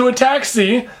got into a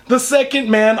taxi. The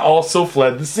second man also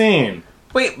fled the scene.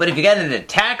 Wait, but if you got into a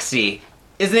taxi,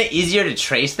 isn't it easier to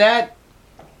trace that?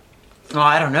 Oh,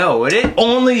 I don't know, would it?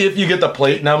 Only if you get the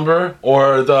plate number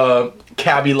or the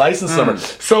cabbie license number.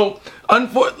 So,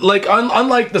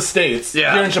 unlike the States,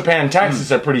 here in Japan,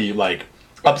 taxis are pretty, like,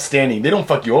 upstanding. They don't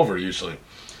fuck you over, usually.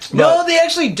 No, they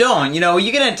actually don't. You know,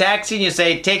 you get in a taxi and you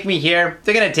say, "Take me here,"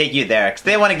 they're gonna take you there because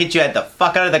they want to get you the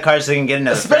fuck out of the car so they can get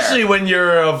into the Especially when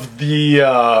you're of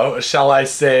the, shall I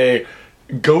say,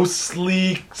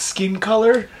 ghostly skin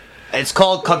color. It's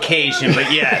called Caucasian,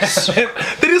 but yes.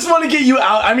 They just want to get you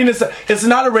out. I mean, it's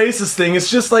not a racist thing. It's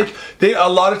just like a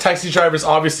lot of taxi drivers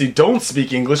obviously don't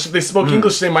speak English. If they spoke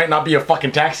English, they might not be a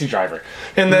fucking taxi driver.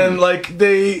 And then like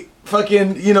they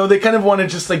fucking, you know, they kind of want to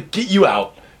just like get you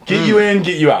out. Get you in,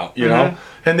 get you out, you know?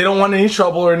 And they don't want any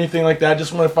trouble or anything like that.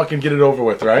 Just want to fucking get it over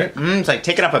with, right? It's like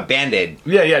taking off a Band-Aid.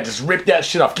 Yeah, just rip that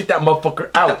shit off. Get that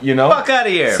motherfucker out, you know? Fuck out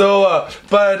of here. So,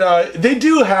 but they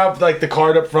do have, like, the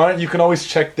card up front. You can always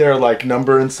check their, like,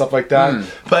 number and stuff like that.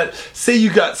 But say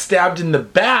you got stabbed in the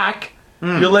back,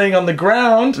 you're laying on the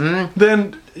ground,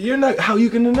 then you're not, how are you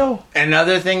going to know?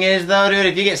 Another thing is, though, dude,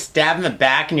 if you get stabbed in the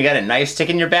back and you got a knife stick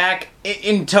in your back,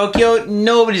 in Tokyo,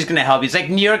 nobody's going to help you. It's like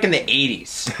New York in the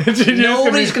 80s. Dude,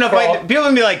 Nobody's going to fight. People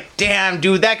going to be like, damn,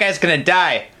 dude, that guy's going to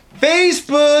die.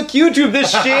 Facebook, YouTube,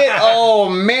 this shit. Oh,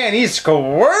 man, he's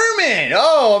squirming.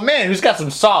 Oh, man, who's got some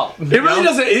salt? It really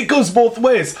doesn't. It goes both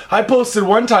ways. I posted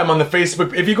one time on the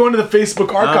Facebook. If you go into the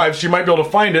Facebook archives, you might be able to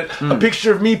find it. A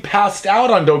picture of me passed out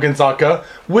on Dogenzaka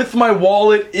with my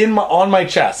wallet on my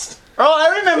chest. Oh,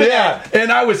 I remember that.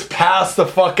 And I was passed the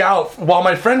fuck out while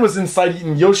my friend was inside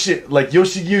eating Yoshigyu,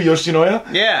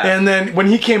 Yoshinoya. Yeah. And then when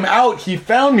he came out, he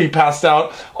found me passed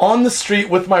out on the street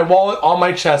with my wallet on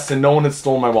my chest, and no one had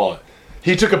stolen my wallet.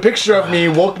 He took a picture of me,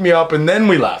 woke me up, and then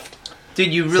we left.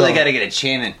 Dude, you really gotta get a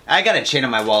chain in. I got a chain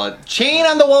on my wallet. Chain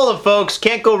on the wallet, folks.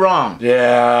 Can't go wrong.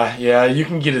 Yeah. You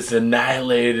can get as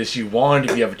annihilated as you want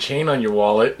if you have a chain on your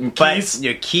wallet and keys. But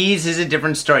your keys is a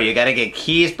different story. You gotta get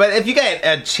keys. But if you got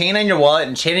a chain on your wallet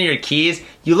and chain on your keys,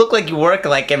 you look like you work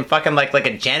like in fucking like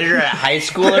a janitor at high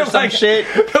school or some shit.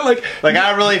 like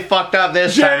I really fucked up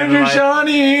this time.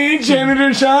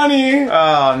 Janitor Johnny.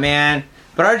 Oh man.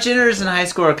 But our janitors in high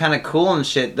school are kind of cool and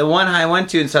shit. The one I went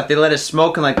to and stuff, they let us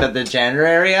smoke in like the janitor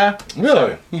area.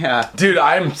 Really? Yeah. Dude,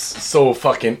 I'm so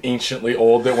fucking anciently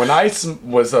old that when I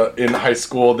was in high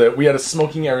school, that we had a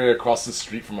smoking area across the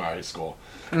street from our high school.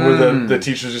 Where the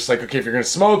teacher's just like, okay, if you're going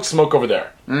to smoke over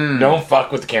there. Don't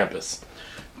fuck with the campus.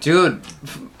 Dude.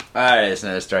 Alright, that's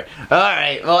another story.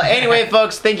 Alright, well, anyway,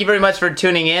 folks, thank you very much for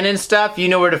tuning in and stuff. You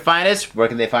know where to find us. Where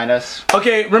can they find us?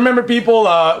 Okay, remember, people,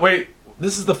 wait.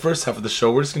 This is the first half of the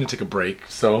show. We're just going to take a break,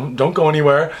 so don't go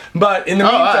anywhere. But in the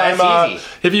meantime,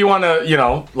 if you want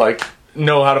to,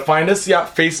 know how to find us,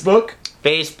 Facebook,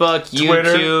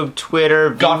 YouTube,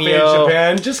 Twitter, Vimeo. Got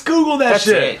Japan. Just Google that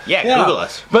shit. It. Yeah, Google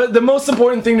us. But the most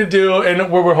important thing to do,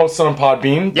 and we're hosted on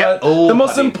Podbean, but the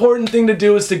most important thing to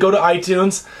do is to go to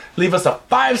iTunes, leave us a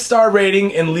 5-star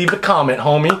rating, and leave a comment,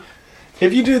 homie.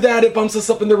 If you do that, it bumps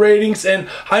us up in the ratings, and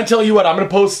I tell you what, I'm going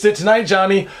to post it tonight,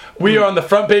 Johnny. We are on the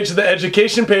front page of the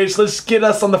education page. Let's get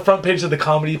us on the front page of the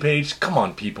comedy page. Come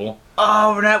on, people.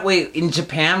 Oh, in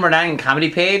Japan, we're not in comedy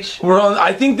page?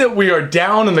 I think that we are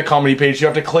down in the comedy page. You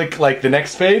have to click, the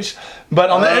next page. But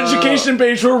on the education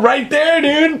page, we're right there,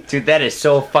 dude. Dude, that is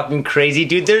so fucking crazy,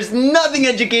 dude. There's nothing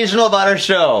educational about our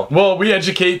show. Well, we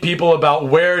educate people about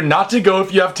where not to go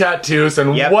if you have tattoos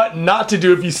and what not to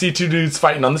do if you see two dudes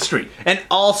fighting on the street. And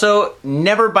also,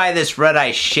 never buy this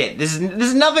red-eye shit. This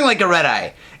is nothing like a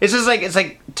red-eye. It's just it's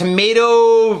like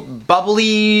tomato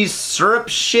bubbly syrup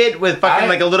shit with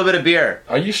fucking a little bit of beer.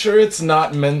 Are you sure it's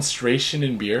not menstruation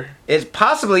in beer? It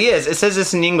possibly is. It says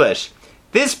this in English.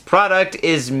 This product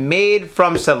is made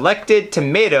from selected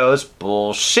tomatoes,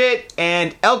 bullshit,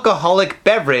 and alcoholic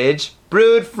beverage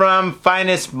brewed from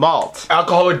finest malt.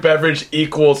 Alcoholic beverage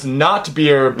equals not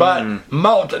beer, but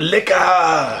malt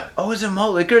liquor. Oh, is it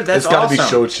malt liquor? That's awesome. It's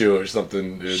gotta be shochu or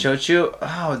something, dude. Shochu?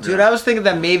 Oh, dude, I was thinking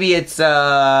that maybe it's,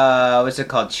 what's it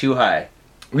called? Chuhai.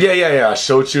 Yeah.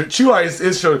 Shochu. Chuhai is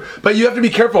shochu. But you have to be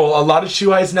careful. A lot of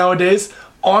chuhais nowadays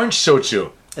aren't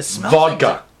shochu. It smells vodka.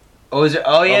 Like oh, is it?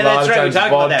 Oh, yeah, that's right. We talked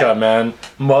about that. Vodka, man.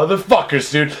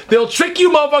 Motherfuckers, dude. They'll trick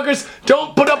you, motherfuckers.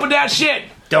 Don't put up with that shit.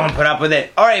 Don't put up with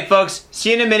it. All right, folks.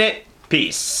 See you in a minute.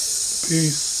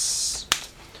 Peace.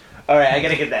 All right, I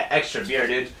gotta get that extra beer,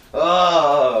 dude.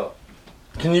 Oh.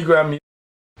 Can you grab me?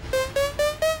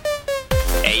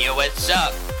 Hey, yo, what's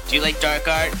up? Do you like dark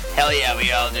art? Hell yeah,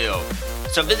 we all do.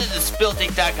 So visit the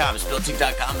SpiltInk.com.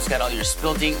 SpiltInk.com's got all your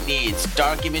Spilt Ink needs.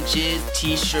 Dark images,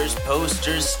 t-shirts,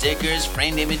 posters, stickers,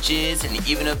 framed images, and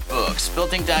even a book.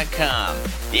 SpiltInk.com.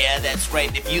 Yeah, that's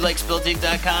right. If you like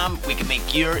SpiltInk.com, we can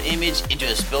make your image into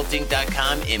a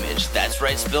SpiltInk.com image. That's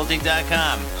right,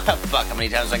 SpiltInk.com. Fuck, how many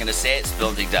times am I going to say it?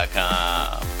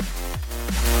 SpiltInk.com.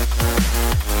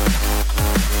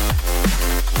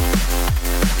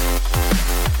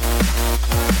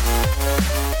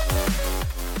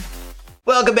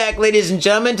 Welcome back, ladies and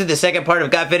gentlemen, to the second part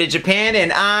of Got Faded Japan,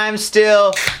 and I'm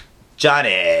still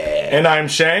Johnny. And I'm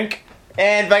Shank.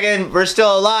 And we're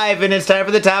still alive, and it's time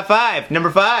for the top 5. Number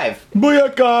 5.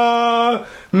 Booyaka!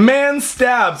 Man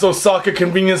stabs Osaka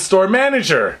convenience store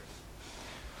manager.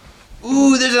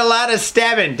 Ooh, there's a lot of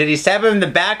stabbing. Did he stab him in the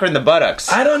back or in the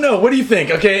buttocks? I don't know. What do you think?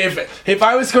 Okay, if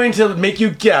I was going to make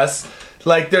you guess,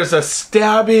 there's a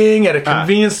stabbing at a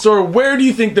convenience store, where do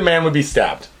you think the man would be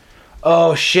stabbed?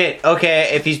 Oh, shit. Okay,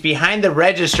 if he's behind the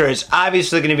register, it's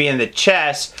obviously going to be in the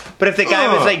chest. But if the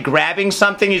guy was, grabbing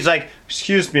something, he's like,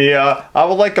 excuse me, I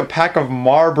would like a pack of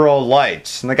Marlboro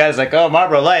Lights. And the guy's like, oh,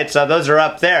 Marlboro Lights, those are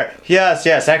up there. Yes,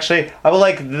 actually, I would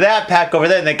like that pack over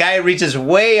there. And the guy reaches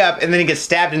way up, and then he gets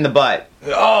stabbed in the butt.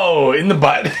 Oh, in the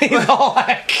butt. Dude,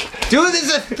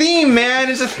 it's a theme, man.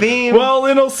 It's a theme. Well,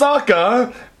 in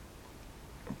Osaka...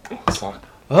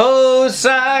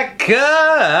 Osaka,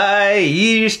 I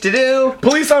used to do.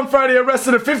 Police on Friday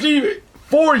arrested a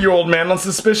 54-year-old man on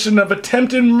suspicion of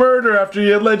attempted murder after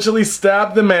he allegedly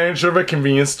stabbed the manager of a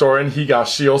convenience store in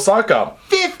Higashi, Osaka.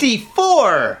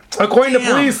 54! According to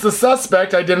police, the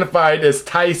suspect, identified as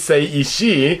Taisei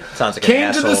Ishii,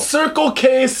 came to the Circle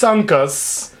K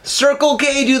Sankas. Circle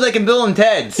K, dude, like in Bill and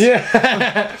Ted's.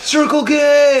 Yeah. Circle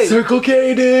K! Circle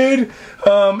K, dude.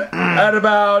 At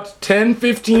about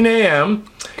 10:15 a.m.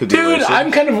 Dude,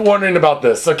 I'm kind of wondering about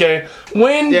this, okay?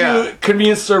 When do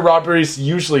convenience store robberies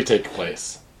usually take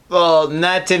place? Well,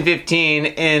 not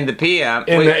 10:15 in the PM.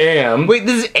 In the AM. Wait,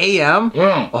 this is AM?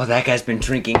 Mm. Oh, that guy's been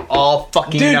drinking all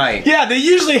fucking night. Yeah, they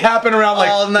usually happen around like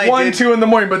All night, 1, dude. 2 in the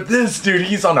morning, but this dude,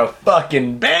 he's on a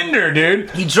fucking bender,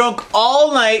 dude. He drunk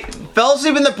all night, fell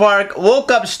asleep in the park,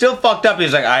 woke up still fucked up.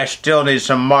 He's like, I still need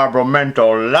some Marlboro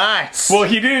Menthol Lights. Well,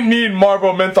 he didn't need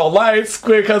Marlboro Menthol Lights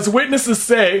because witnesses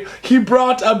say he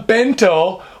brought a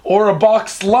bento or a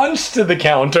boxed lunch to the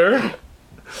counter.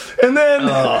 And then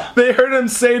they heard him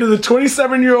say to the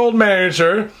 27-year-old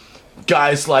manager,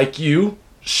 guys like you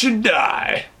should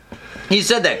die. He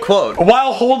said that quote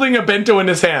While holding a bento in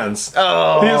his hands.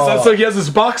 Oh. So he has his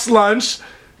boxed lunch.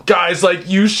 Guys like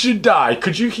you should die.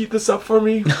 Could you heat this up for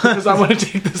me? Because I want to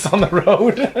take this on the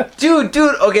road. Dude,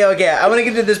 okay. I want to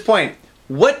get to this point.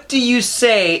 What do you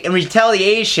say in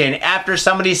retaliation after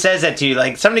somebody says that to you?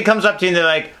 Like, somebody comes up to you and they're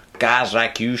like, guys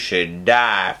like you should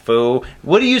die, fool.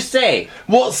 What do you say?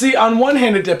 Well, see, on one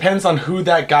hand, it depends on who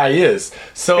that guy is.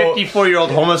 So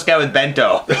 54-year-old homeless guy with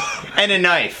bento and a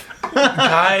knife.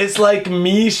 guys like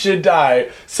me should die.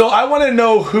 So I want to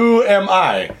know, who am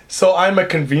I? So I'm a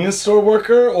convenience store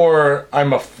worker, or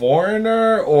I'm a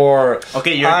foreigner, or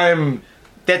Okay,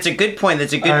 That's a good point.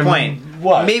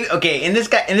 What? Maybe in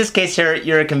this case here,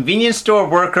 you're a convenience store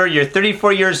worker, you're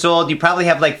 34 years old, you probably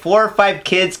have like 4 or 5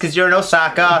 kids because you're in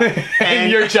Osaka.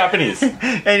 and you're Japanese.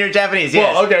 And you're Japanese,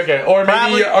 yes. Well, okay.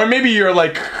 Or maybe you're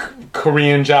like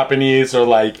Korean Japanese, or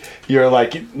like you're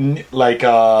like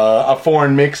a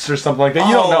foreign mix or something like that.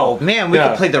 You don't know. Man, we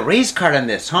could play the race card on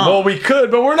this, huh? Well, we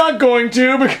could, but we're not going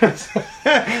to because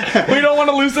we don't want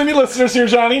to lose any listeners here,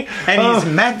 Johnny. And he's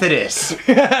Methodist.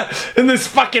 And this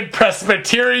fucking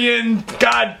Presbyterian,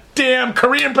 goddamn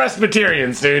Korean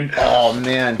Presbyterians, dude. Oh,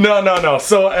 man. No.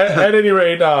 So at any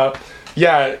rate,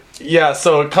 yeah.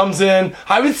 So it comes in.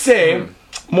 I would say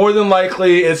more than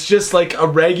likely it's just like a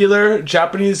regular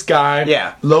Japanese guy.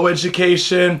 Yeah. Low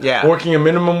education. Yeah. Working a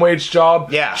minimum wage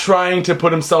job. Yeah. Trying to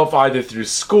put himself either through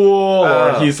school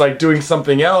or he's like doing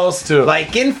something else to.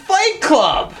 Like in Fight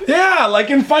Club. Yeah, like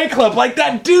in Fight Club, like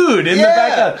that dude in the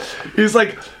back. He's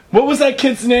like, what was that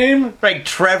kid's name? Like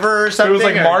Trevor or something? It was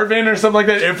like Marvin or something like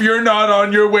that. If you're not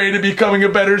on your way to becoming a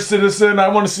better citizen, I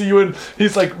want to see you in,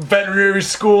 he's like veterinary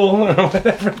school or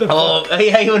whatever.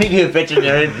 Yeah, you want to be a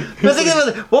veterinary.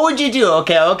 What would you do?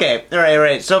 Okay. All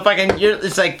right. So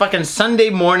it's like fucking Sunday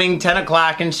morning, 10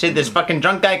 o'clock and shit. This fucking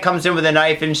drunk guy comes in with a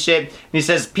knife and shit. And he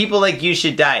says, people like you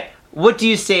should die. What do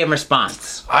you say in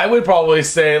response? I would probably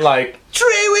say like,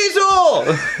 Trey Weasel!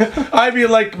 I'd be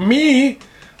like, me?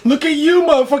 Look at you,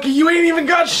 motherfucker. You ain't even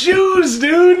got shoes,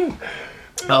 dude.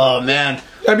 Oh, man.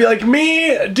 I'd be like,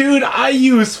 me? Dude, I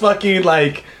use fucking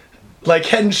like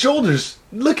Head and Shoulders.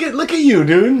 Look at you,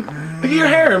 dude. Look at your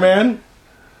hair, man.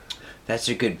 That's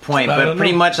a good point. But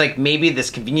pretty much like maybe this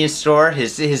convenience store,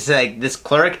 his like this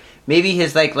clerk, maybe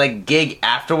his like gig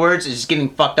afterwards is just getting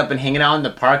fucked up and hanging out in the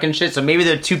park and shit. So maybe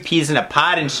they're 2 peas in a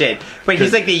pod and shit. But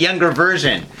he's like the younger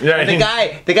version. Yeah. And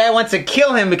the guy wants to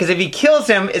kill him because if he kills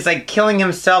him, it's like killing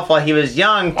himself while he was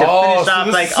young to finish off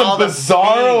this like is some all the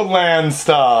Bizarro pain. Land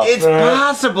stuff. It's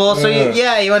possible. So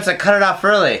he wants to cut it off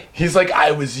early. He's like,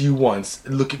 I was you once.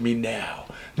 Look at me now.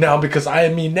 Now, because I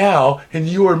am me now, and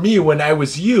you are me when I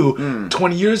was you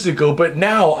 20 years ago, but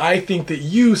now I think that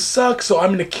you suck, so I'm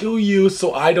going to kill you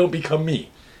so I don't become me.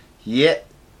 Yeah.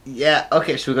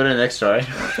 Okay, should we go to the next story?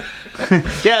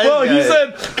 Well, he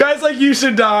said, guys like you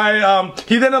should die.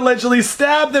 He then allegedly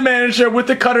stabbed the manager with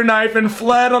the cutter knife and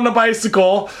fled on a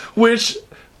bicycle, which...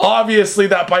 Obviously,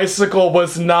 that bicycle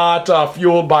was not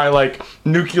fueled by, like,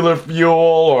 nuclear fuel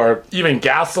or even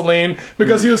gasoline,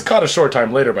 because he was caught a short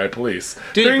time later by police.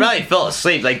 Dude, he probably fell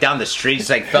asleep, like, down the street,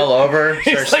 just, like, fell over,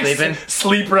 started sleeping.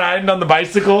 Sleep riding on the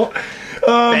bicycle.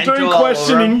 During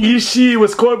questioning, Ishii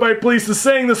was quoted by police as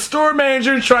saying the store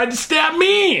manager tried to stab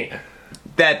me.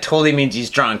 That totally means he's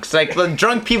drunk. It's like,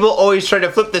 drunk people always try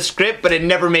to flip the script, but it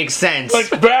never makes sense. Like,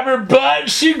 grab her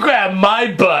butt? She grabbed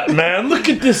my butt, man. Look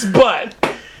at this butt.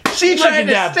 She tried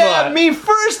to stab me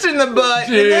first in the butt,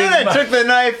 and then I took the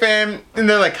knife, and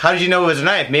they're like, how did you know it was a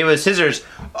knife? Maybe it was scissors.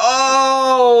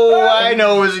 Oh, I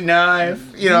know it was a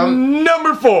knife. You know.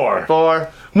 Number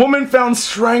 4. Woman found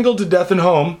strangled to death in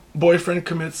home. Boyfriend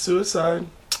commits suicide.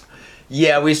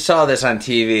 Yeah, we saw this on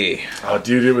TV. Oh,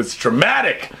 dude, it was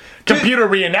traumatic. Computer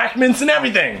reenactments and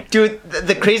everything. Dude,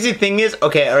 the crazy thing is,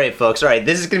 okay, alright folks, alright,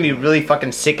 this is gonna be really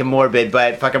fucking sick and morbid,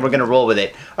 but fucking we're gonna roll with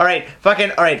it. Alright,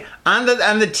 on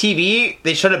the TV,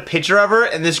 they showed a picture of her,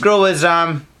 and this girl was,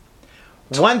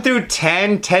 1 through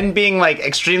 10, 10 being like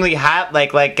extremely hot,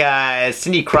 like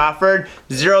Cindy Crawford,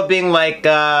 0 being like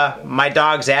my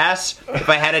dog's ass if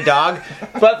I had a dog.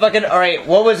 But fucking, all right,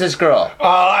 what was this girl?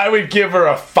 I would give her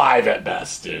a 5 at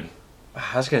best, dude.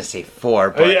 I was gonna say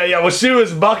 4, but yeah. Well, she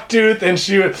was bucktooth,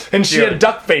 and she had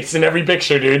duck face in every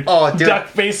picture, dude. Oh, dude. Duck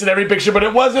face in every picture, but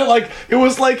it wasn't like it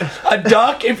was like a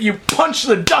duck. If you punch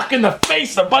the duck in the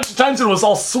face a bunch of times, it was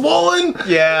all swollen.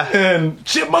 Yeah. And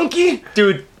chipmunky,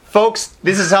 dude. Folks,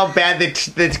 this is how bad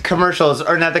the commercials,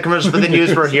 or not the commercials, but the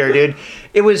news were here, dude.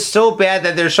 It was so bad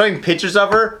that they're showing pictures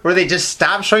of her, where they just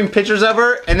stopped showing pictures of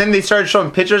her, and then they started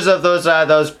showing pictures of those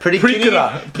pretty kitty.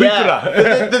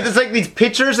 Yeah. There's like these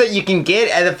pictures that you can get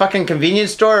at a fucking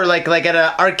convenience store, or like at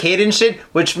an arcade and shit,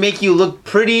 which make you look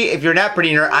pretty if you're not pretty,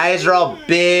 and her eyes are all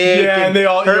big. Yeah, and you're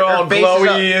all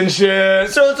glowy and shit.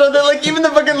 So they're like, even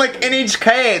the fucking like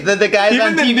NHK, the guys even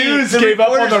on the TV, news gave up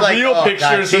on the like, real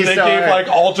pictures, and they gave like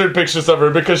altered pictures of her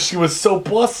because she was so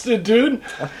busted, dude.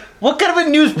 What kind of a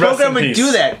news program would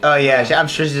do that? Oh yeah, I'm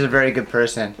sure she's a very good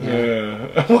person. Yeah.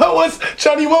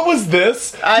 Johnny? What was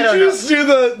this? I don't know. Did you just do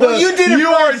the well, you did it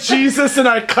you first. are Jesus and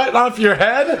I cut off your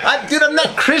head? Dude, I'm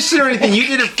not Christian or anything. You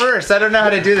did it first. I don't know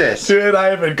how to do this. Dude, I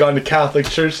haven't gone to Catholic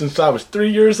church since I was 3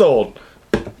 years old.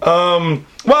 Police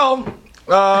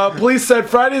said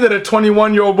Friday that a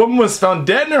 21-year-old woman was found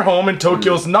dead in her home in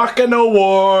Tokyo's Nakano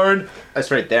Ward.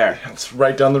 That's right there. That's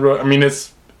right down the road. I mean,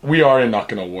 we are in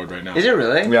Nakano Ward right now. Is it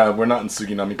really? Yeah, we're not in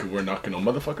Suginami, we're in Nakano,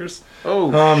 motherfuckers.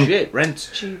 Oh, shit. Rent's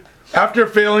cheap. After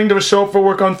failing to show up for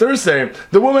work on Thursday,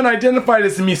 the woman identified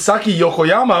as Misaki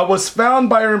Yokoyama was found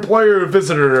by her employer who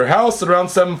visited her house at around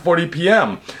 7:40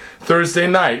 p.m. Thursday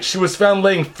night. She was found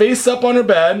laying face up on her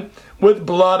bed with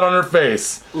blood on her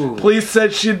face. Ooh. Police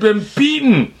said she'd been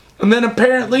beaten and then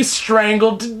apparently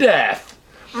strangled to death.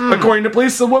 According to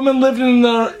police, the woman lived in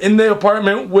the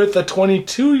apartment with a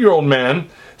 22-year-old man,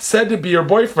 said to be her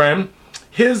boyfriend.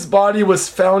 His body was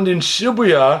found in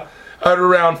Shibuya at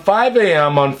around 5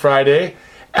 a.m. on Friday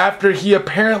after he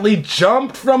apparently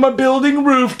jumped from a building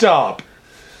rooftop.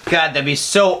 God, that'd be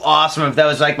so awesome if that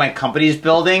was like my company's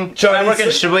building. Johnny, I work in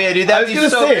Shibuya, dude. That'd be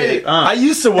so great. I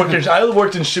used to work I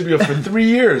worked in Shibuya for 3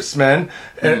 years, man.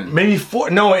 And maybe 4.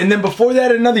 No, and then before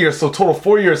that another year. So total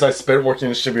 4 years I spent working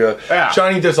in Shibuya. Yeah.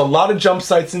 Johnny, there's a lot of jump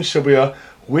sites in Shibuya.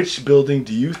 Which building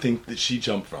do you think that she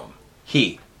jumped from?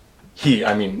 He,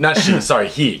 I mean, not she, sorry,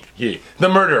 he. The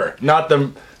murderer, not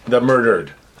the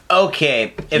murdered.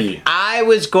 Okay, if I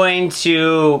was going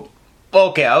to...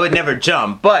 Okay, I would never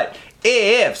jump, but...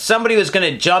 If somebody was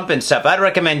going to jump and stuff, I'd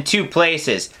recommend 2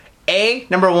 places.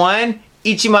 Number 1,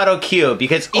 Ichimaru-Q,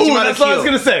 because Ichimaru-Q... that's what I was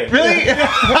going to say. Really?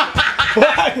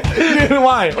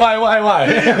 Why?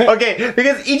 Okay,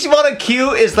 because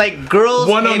Ichimaru-Q is like girls...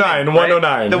 109, haven, 109.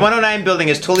 Right? The 109 building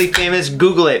is totally famous.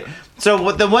 Google it. So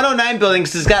what the 109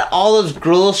 buildings has got all those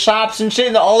grill shops and shit,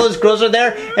 and all those girls are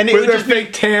there, and it with would their just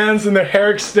fake tans and their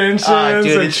hair extensions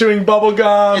dude, and chewing bubble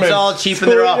gum. It's all cheap,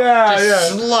 and they're all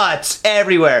sluts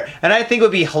everywhere. And I think it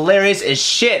would be hilarious as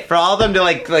shit for all of them to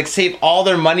like save all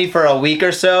their money for a week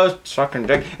or so, fucking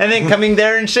dick, and then coming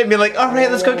there and shit, and be like, all right,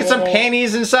 let's go get some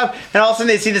panties and stuff, and all of a sudden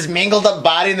they see this mangled up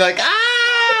body, and they're like, ah.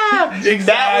 Exactly,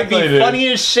 that would be dude. funny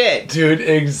as shit, dude.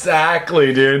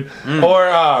 Exactly, dude. Or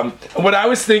what I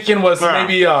was thinking was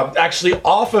maybe actually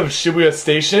off of Shibuya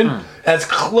Station, as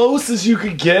close as you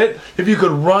could get, if you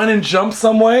could run and jump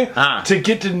some way to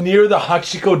get to near the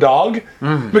Hachiko dog,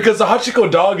 because the Hachiko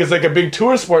dog is like a big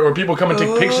tourist sport where people come and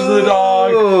take pictures of the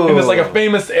dog, and it's like a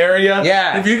famous area.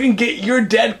 Yeah. If you can get your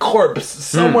dead corpse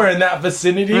somewhere in that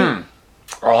vicinity.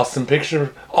 Awesome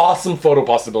picture, awesome photo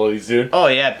possibilities, dude. Oh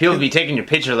yeah, people be taking your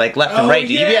picture like left and right,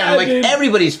 dude. You be on like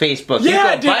everybody's Facebook.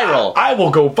 Yeah, you go viral. I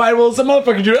will go viral as a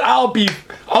motherfucker, dude. I'll be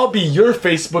your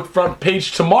Facebook front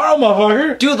page tomorrow,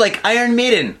 motherfucker. Dude, like Iron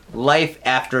Maiden, life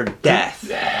after death.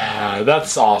 Yeah,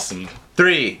 that's awesome.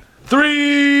 3.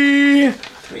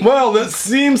 Well, it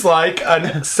seems like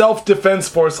a self-defense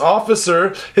force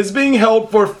officer is being held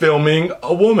for filming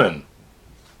a woman.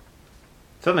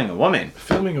 Filming a woman?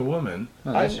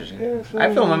 Oh, that's interesting.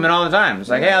 I film women all the time. It's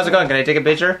like, hey, how's it going? Can I take a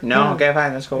picture? No? Okay,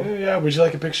 fine, that's cool. Yeah, would you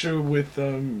like a picture with,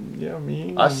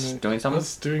 me? Us doing something?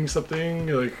 Us doing something,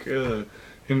 like,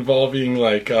 involving,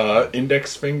 like,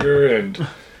 index finger and...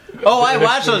 Oh, I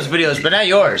watch those videos, but not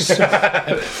yours.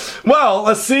 Well,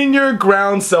 a senior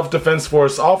ground self-defense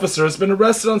force officer has been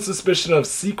arrested on suspicion of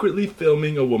secretly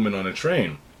filming a woman on a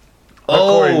train.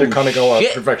 According to Kanagawa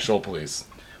Prefectural Police.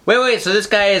 Wait, so this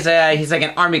guy is, he's like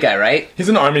an army guy, right? He's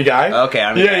an army guy. Okay,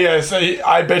 army guy. Yeah, so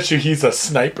I bet you he's a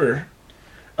sniper.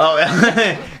 Oh,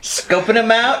 scoping him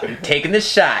out and taking the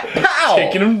shot. Pow!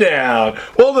 Taking him down.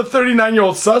 Well, the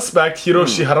 39-year-old suspect,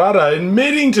 Hiroshi Harada,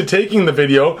 admitting to taking the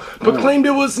video, but claimed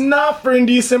it was not for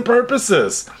indecent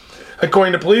purposes.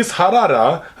 According to police,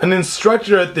 Harada, an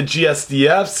instructor at the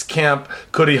GSDF's camp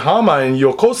Kurihama in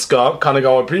Yokosuka,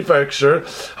 Kanagawa Prefecture,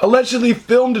 allegedly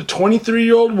filmed a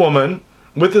 23-year-old woman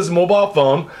with his mobile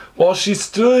phone while she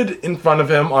stood in front of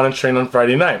him on a train on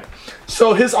Friday night.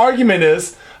 So his argument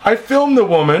is, I filmed the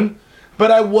woman,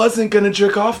 but I wasn't gonna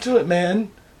jerk off to it,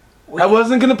 man. I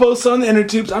wasn't gonna post on the inner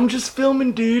tubes. I'm just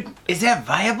filming, dude. Is that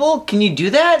viable? Can you do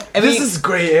that? This is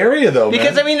gray area, though,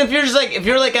 because, man. I mean, if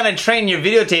you're like on a train, you're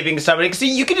videotaping somebody. Cause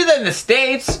you can do that in the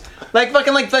States. Like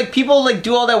fucking like people like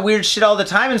do all that weird shit all the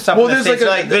time and stuff. Well, in the there's States.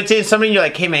 like They're taking somebody and you're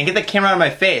like, hey man, get the camera out of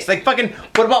my face. Like fucking,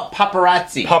 what about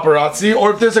paparazzi? Paparazzi,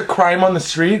 or if there's a crime on the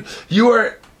street, you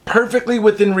are perfectly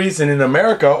within reason in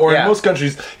America or in most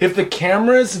countries. If the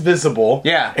camera is visible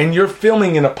and you're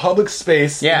filming in a public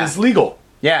space, it is legal.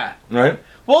 Yeah. Right?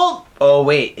 Well, oh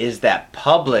wait, is that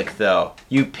public though?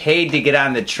 You paid to get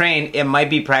on the train. It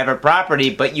might be private property,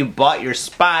 but you bought your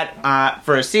spot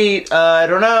for a seat. I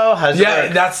don't know. How's it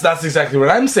work? that's exactly what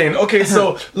I'm saying. Okay,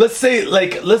 so let's say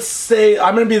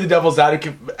I'm gonna be the devil's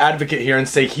advocate here and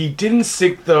say he didn't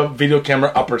stick the video camera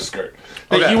up her skirt.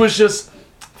 That he was just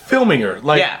filming her,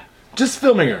 just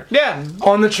filming her. Yeah,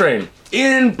 on the train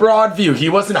in broad view. He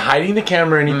wasn't hiding the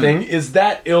camera or anything. Is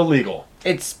that illegal?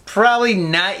 It's probably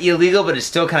not illegal, but it's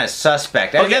still kind of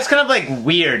suspect. I mean, that's kind of like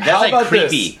weird. That's like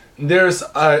creepy. This? There's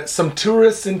some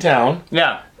tourists in town.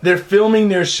 Yeah. They're filming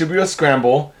near Shibuya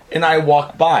Scramble, and I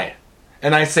walk by.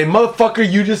 And I say, motherfucker,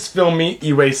 you just filmed me,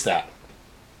 erase that.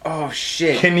 Oh,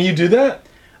 shit. Can you do that?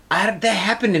 That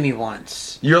happened to me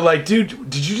once. You're like, dude,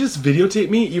 did you just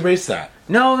videotape me? Erase that.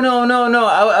 No.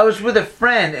 I was with a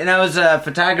friend, and I was a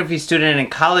photography student in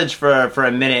college for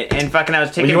a minute, and fucking I was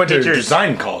taking pictures. You went to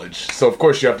design college, so of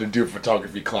course you have to do a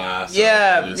photography class.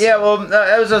 Yeah. Well,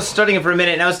 I was studying it for a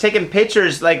minute, and I was taking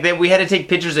pictures. Like we had to take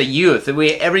pictures of youth.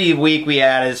 Every week we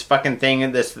had this fucking thing.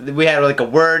 We had like a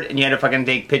word, and you had to fucking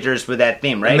take pictures with that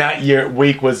theme, right? And that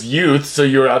week was youth, so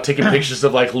you were out taking pictures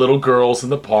of like little girls in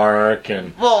the park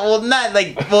and. Well, not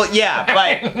like yeah,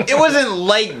 but it wasn't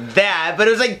like that. But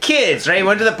it was like kids, right?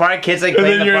 Went to the park, kids like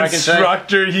playing in the park. And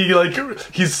instructor,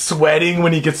 he's sweating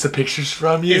when he gets the pictures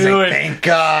from you. He's like, thank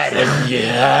God.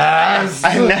 Yes.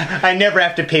 I never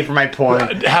have to pay for my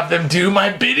porn. Have them do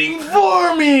my bidding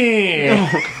for me.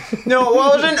 No,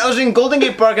 well, I was in Golden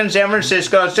Gate Park in San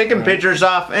Francisco. I was taking pictures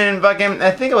off, and fucking, I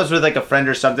think I was with like a friend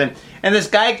or something. And this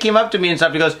guy came up to me and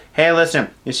stuff. He goes, "Hey, listen,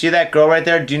 you see that girl right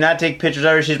there? Do not take pictures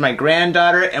of her. She's my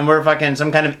granddaughter, and we're fucking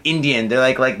some kind of Indian. They're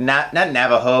like not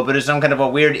Navajo, but it's some kind of a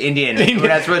weird Indian.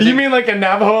 You mean like a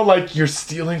Navajo? Like you're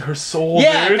stealing her soul?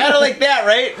 Yeah, dude? kind of like that,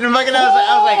 right? And fucking,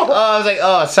 I was like,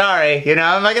 oh, sorry, you know.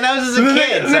 I'm like, I was just a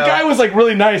kid. The guy was like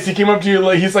really nice. He came up to you,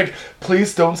 like he's like,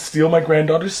 "Please don't steal my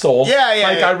granddaughter's soul."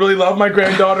 Yeah. I really love my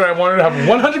granddaughter. I want her to have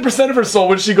 100% of her soul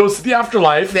when she goes to the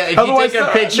afterlife. Yeah, if otherwise, you take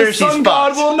her picture, the she's sun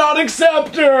God will not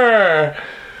accept her.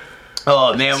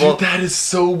 Oh man, dude, that is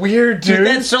so weird, dude.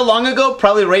 That's so long ago.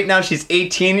 Probably right now she's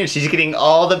 18 and she's getting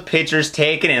all the pictures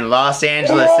taken in Los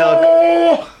Angeles.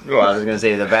 Oh, I was gonna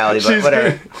say the Valley, but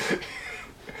whatever.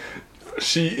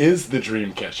 She is the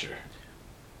dream catcher.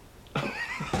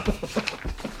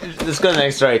 Let's go to the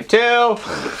next story too.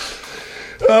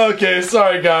 Okay,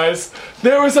 sorry guys.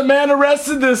 There was a man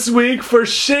arrested this week for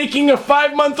shaking his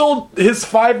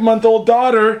 5-month-old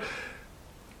daughter,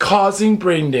 causing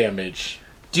brain damage.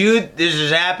 Dude, this has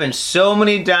happened so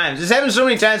many times. This happened so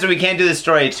many times that we can't do this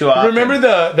story too often. Remember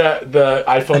the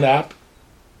iPhone app?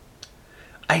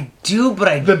 I do,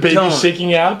 but the baby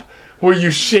shaking app? Where you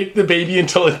shake the baby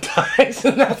until it dies,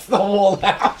 and that's the whole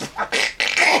app.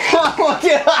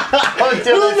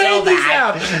 Who made this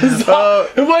app?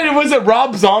 Was it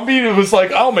Rob Zombie? It was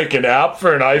like, I'll make an app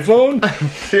for an iPhone.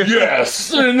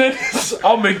 Yes, and then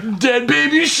I'll make dead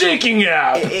baby shaking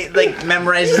app. It like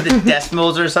memorizes the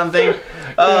decimals or something.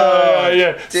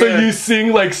 Yeah. Dude. So you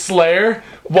sing like Slayer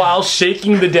while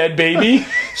shaking the dead baby.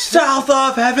 South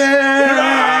of heaven.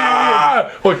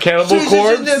 Or Cannibal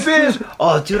Corpse.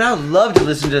 Oh, dude, I would love to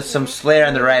listen to some Slayer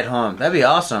on the ride home. That'd be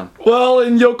awesome. Well,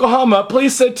 in Yokohama,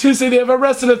 police said Tuesday they have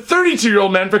arrested a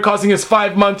 32-year-old man for causing his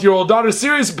 5-month-old daughter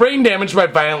serious brain damage by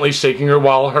violently shaking her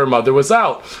while her mother was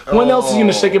out. When else is he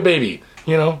gonna shake a baby?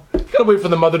 You know, gotta wait for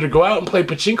the mother to go out and play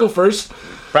pachinko first.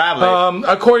 Probably.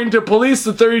 According to police,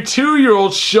 the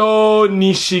 32-year-old Sho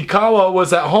Nishikawa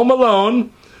was at home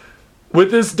alone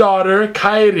with his daughter,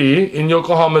 Kairi, in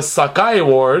Yokohama's Sakai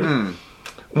ward.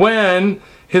 When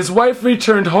his wife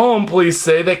returned home, police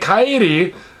say that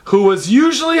Kairi, who was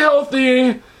usually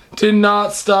healthy, did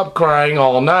not stop crying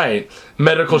all night.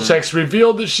 Medical checks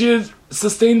revealed that she had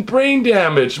sustained brain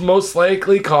damage, most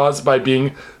likely caused by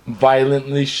being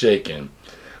violently shaken.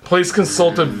 Police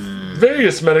consulted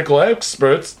various medical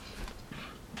experts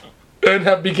and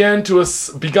have begun to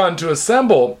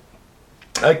assemble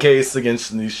a case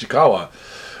against Nishikawa.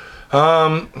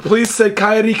 Police said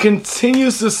Kairi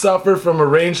continues to suffer from a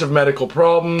range of medical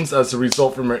problems as a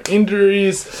result from her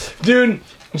injuries. Dude,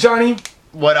 Johnny,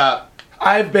 what up?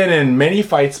 I've been in many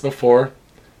fights before.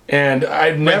 And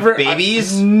I've never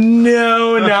babies?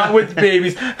 No, not with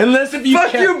babies. Unless if you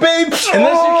Fuck you, babe. Unless you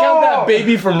count that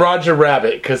baby from Roger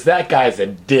Rabbit, because that guy's a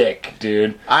dick,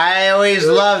 dude. I always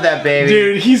love that baby.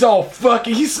 Dude, he's all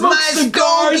fucking. He smokes My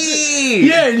cigars. Skokie!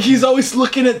 Yeah, and he's always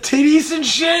looking at titties and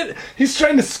shit. He's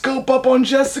trying to scope up on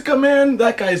Jessica, man.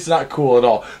 That guy's not cool at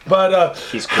all. But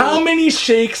He's cool. How many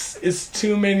shakes is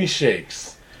too many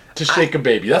shakes to shake a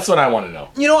baby? That's what I want to know.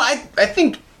 You know, I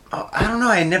think. Oh, I don't know.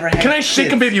 I never had. Can I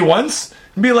shake a baby once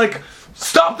and be like,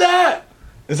 "Stop that"?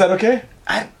 Is that okay?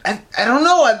 I don't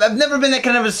know. I've never been that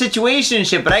kind of a situation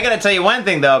shit. But I gotta tell you one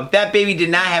thing though. That baby did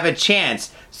not have a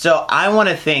chance. So I want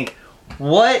to think.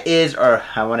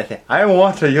 I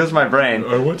want to use my brain.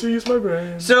 I want to use my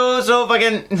brain. So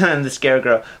fucking the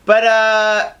scarecrow.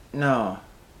 But no.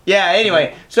 Yeah.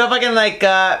 Anyway. So fucking like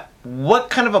what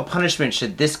kind of a punishment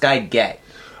should this guy get?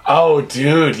 Oh,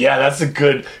 dude, yeah, that's a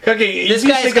good. Okay, This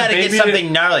guy's got to get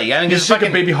something gnarly. I mean, just shake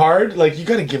a baby hard. Like you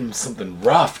got to give him something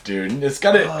rough, dude. It's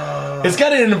got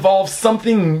to involve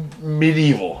something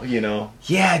medieval, you know.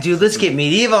 Yeah, dude, let's get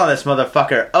medieval on this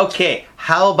motherfucker. Okay,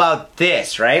 how about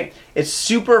this, right? It's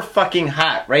super fucking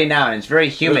hot right now, and it's very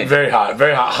humid. Very hot,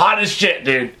 hot as shit,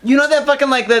 dude. You know that fucking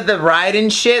like the ride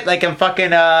and shit, like in fucking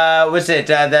what's it?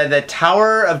 The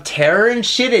Tower of Terror and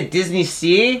shit at Disney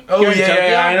Sea. Oh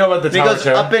yeah, I know about the Tower of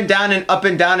Terror. It goes up and down and up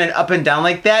and down and up and down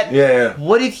like that. Yeah.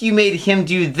 What if you made him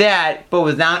do that, but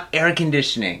without air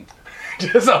conditioning?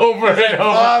 Just over and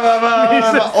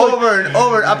over. Over and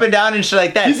over, up and down and shit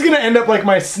like that. He's gonna end up like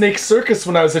my snake circus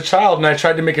when I was a child, and I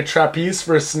tried to make a trapeze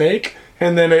for a snake.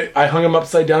 And then I hung him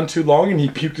upside down too long, and he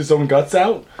puked his own guts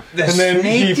out. The and then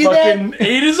snake he did fucking that?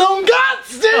 ate his own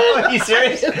guts, dude. Are you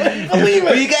serious? Believe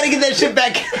it. You gotta get that shit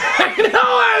back. I know.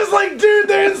 I was like, dude,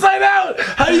 they're inside out.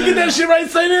 How do you get that shit right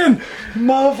side in,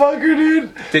 motherfucker,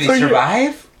 dude? Did he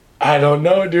survive? I don't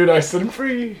know, dude. I set him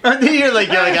free. You're like,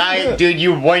 dude,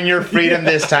 you won your freedom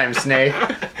this time, Snake.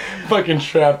 Fucking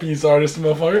trapeze artist,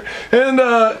 motherfucker. And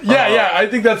yeah, I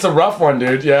think that's a rough one,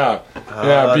 dude. Yeah,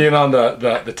 being on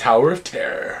the Tower of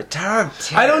Terror. The Tower of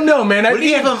Terror. I don't know, man. What if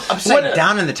you have him upside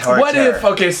down in the Tower of Terror? What if?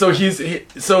 Okay, so he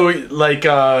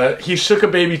shook a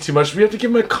baby too much. We have to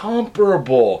give him a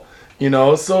comparable, you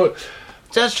know. So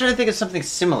I was trying to think of something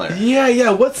similar. Yeah.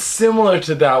 What's similar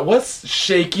to that? What's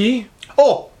shaky?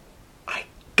 Oh.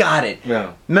 Got it.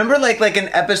 Yeah. Remember, like in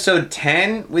episode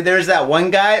 10, there's that one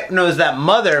guy. No, it was that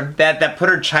mother that put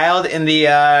her child in the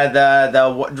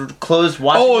closed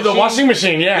washing. Oh, machine. the washing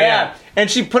machine. Yeah.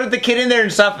 And she put the kid in there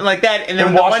and stuff and like that, and then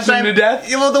And washed him to death?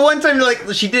 Yeah, well, the one time like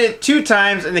she did it 2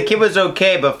 times, and the kid was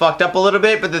okay, but fucked up a little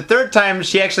bit. But the 3rd time,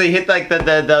 she actually hit like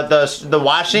the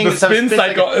washing. The spin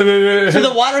cycle. So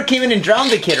the water came in and drowned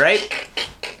the kid, right?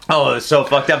 Oh, it was so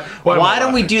fucked up. Why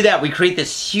don't we do that? We create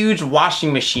this huge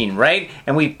washing machine, right?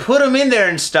 And we put them in there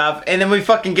and stuff, and then we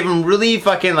fucking give them really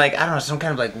fucking, like, I don't know, some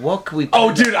kind of, like, what could we put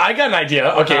Oh, dude, I got an idea.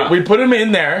 Okay, we put them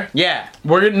in there. Yeah.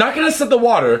 We're not going to set the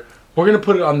water. We're going to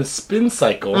put it on the spin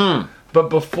cycle. But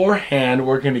beforehand,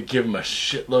 we're going to give him a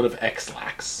shitload of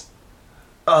X-Lax.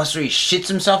 Oh, so he shits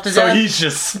himself to death? So he's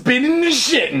just spinning and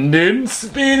shitting, dude.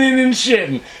 Spinning and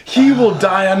shitting. He will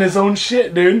die on his own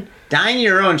shit, dude. Dying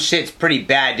your own shit's pretty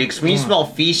bad, dude. Because when you smell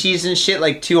feces and shit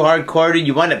like too hardcore, dude,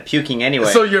 you wind up puking anyway.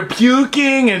 So you're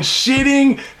puking and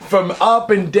shitting from up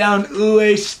and down, and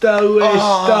then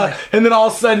all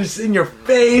of a sudden it's in your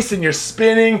face and you're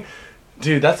spinning.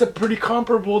 Dude, that's a pretty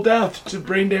comparable death to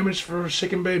brain damage for a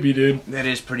shaken baby, dude. That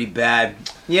is pretty bad.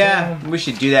 Yeah, we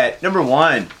should do that. Number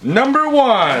one. Number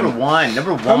one.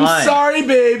 I'm sorry,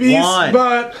 babies,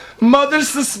 but mother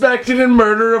suspected in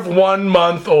murder of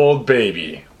 1-month-old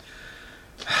baby.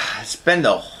 Spend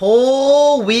the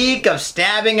whole week of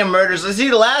stabbing and murders.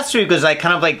 See, last week was like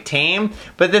kind of like tame,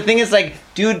 but the thing is, like,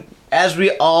 dude, as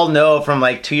we all know from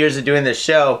like 2 years of doing this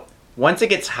show, once it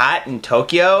gets hot in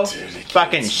Tokyo,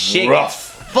 fucking shit gets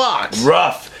fucked.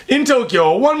 Rough. In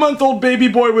Tokyo, a 1-month-old baby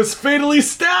boy was fatally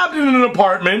stabbed in an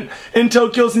apartment in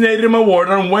Tokyo's Neirima ward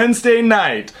on Wednesday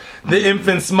night. The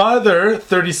infant's mother,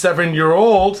 37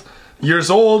 years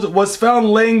old, was found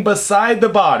laying beside the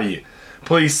body.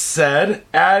 police said,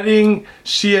 adding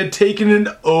she had taken an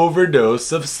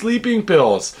overdose of sleeping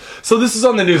pills. So this is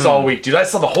on the news all week, dude. I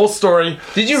saw the whole story.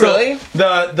 Did you really?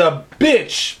 The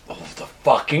bitch, the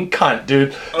fucking cunt,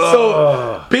 dude.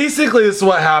 So basically, this is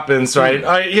what happens, right?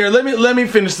 All right, here, let me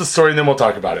finish the story, and then we'll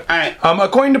talk about it. All right.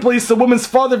 According to police, the woman's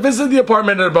father visited the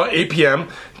apartment at about 8 p.m.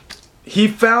 He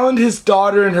found his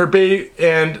daughter and her baby,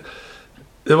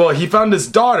 he found his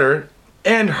daughter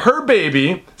and her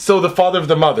baby, so the father of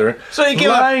the mother, so he came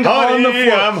lying on the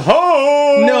floor. I'm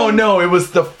home. No, it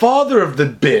was the father of the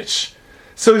bitch.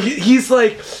 So he's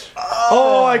like,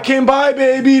 oh, I came by,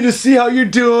 baby, to see how you're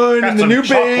doing, and the new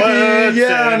baby,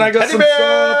 yeah, and I got some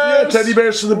stuff, yeah, teddy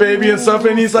bears for the baby and stuff,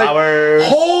 and he's like,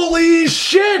 holy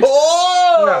shit!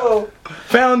 Oh! Yeah.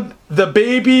 Found the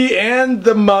baby and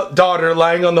the daughter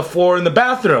lying on the floor in the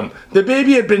bathroom. The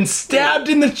baby had been stabbed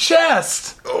in the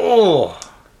chest. Oh.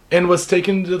 And was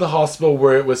taken to the hospital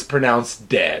where it was pronounced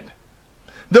dead.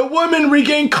 The woman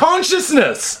regained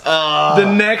consciousness. The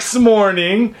next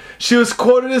morning, she was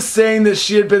quoted as saying that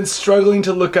she had been struggling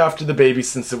to look after the baby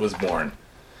since it was born.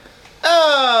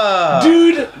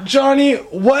 Dude, Johnny,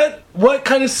 what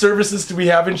kind of services do we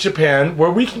have in Japan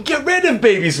where we can get rid of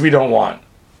babies we don't want?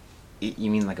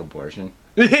 You mean like abortion?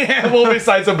 Yeah, well,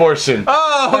 besides abortion.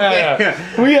 Oh, okay.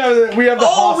 Yeah. We have the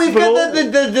hospital. We've got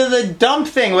the dump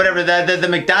thing, whatever, the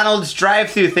McDonald's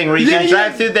drive-through thing where you can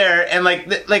drive through there and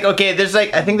like okay, there's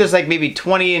like, I think there's like maybe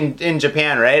 20 in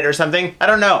Japan, right, or something. I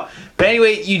don't know. But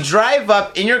anyway, you drive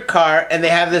up in your car and they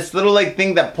have this little like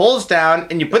thing that pulls down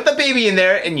and you put the baby in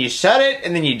there and you shut it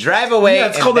and then you drive away. Yeah,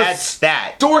 it's called a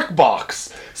stork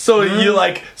box. So you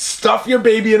like stuff your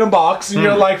baby in a box and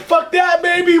you're like, fuck that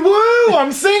baby, woo,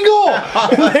 I'm single.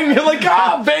 And then you're like,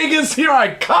 Vegas, here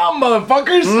I come,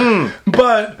 motherfuckers.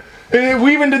 But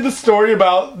we even did the story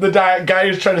about the guy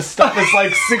who's trying to stuff his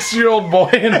like 6-year-old boy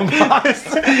in a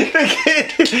box.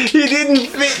 He didn't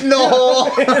fit in the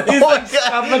hole. He's like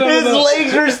his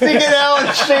legs were sticking out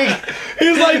and shaking.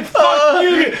 He's like, fuck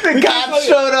you. The cops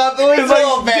showed up. It was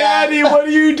so bad. Daddy, what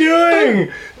are you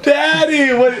doing?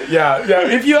 Daddy, what? Yeah.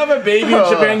 If you have a baby in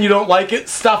Japan you don't like it,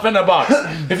 stuff in a box.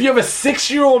 If you have a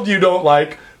 6-year-old you don't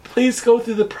like, please go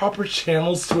through the proper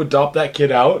channels to adopt that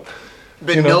kid out.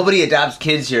 But nobody adopts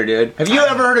kids here, dude. Have you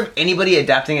ever heard of anybody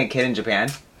adopting a kid in Japan?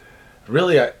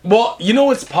 Really? Well, you know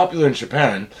what's popular in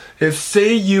Japan is,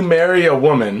 say you marry a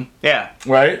woman. Yeah.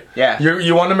 Right? Yeah.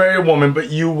 You want to marry a woman,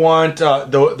 but you want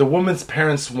the woman's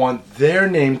parents want their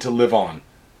name to live on.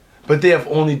 But they have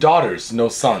only daughters, no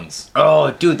sons.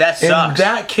 Oh, dude, that sucks. In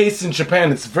that case in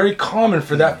Japan, it's very common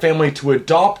for that family to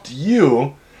adopt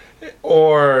you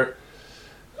or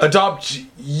adopt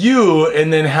you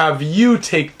and then have you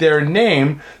take their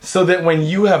name so that when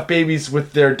you have babies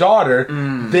with their daughter,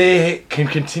 they can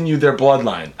continue their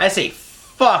bloodline. I say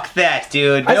fuck that,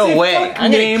 dude. No way.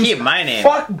 I'm gonna keep my name.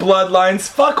 Fuck bloodlines.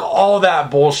 Fuck all that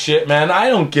bullshit, man. I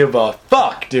don't give a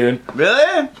fuck, dude. Really?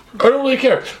 I don't really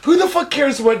care. Who the fuck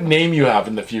cares what name you have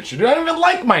in the future, dude? I don't even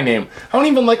like my name. I don't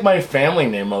even like my family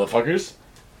name, motherfuckers.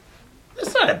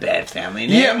 That's not a bad family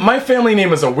name. Yeah, my family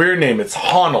name is a weird name. It's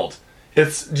Honnold.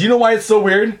 Do you know why it's so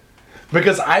weird?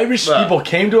 Because Irish people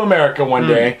came to America one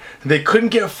day, they couldn't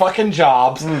get fucking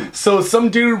jobs, so some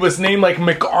dude was named like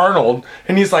McArnold,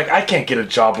 and he's like, I can't get a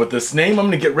job with this name, I'm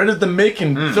gonna get rid of the Mick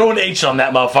and throw an H on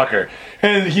that motherfucker.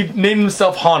 And he named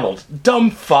himself Honnold. Dumb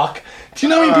fuck. Do you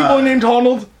know how many people are named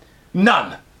Honnold?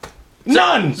 None.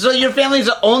 None! So your family's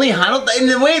the only Honnold? In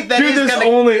the way that dude, there's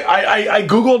only... I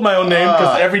googled my own name,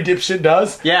 because every dipshit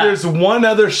does. Yeah. There's one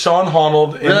other Sean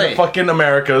Honnold in the fucking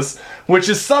Americas, which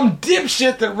is some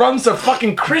dipshit that runs a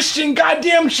fucking Christian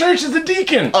goddamn church as a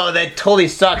deacon. Oh, that totally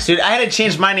sucks, dude. I had to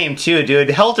change my name too, dude.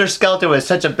 Helter Skelter was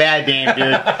such a bad name, dude.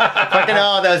 Fucking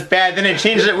that was bad. Then it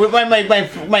changed it.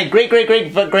 My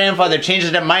great-great-great-grandfather changed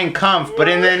it to Mein Kampf, but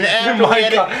then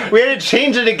after we had to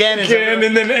change it again.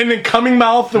 And then Coming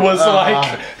Mouth was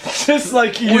like, just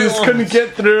like you just couldn't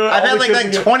get through. I've had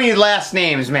like 20 last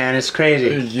names, man. It's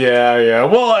crazy. Yeah.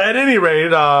 Well, at any rate,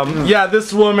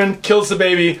 this woman kills the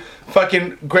baby.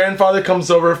 Fucking grandfather comes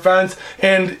over, finds,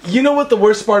 and you know what the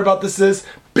worst part about this is?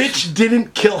 Bitch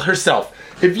didn't kill herself.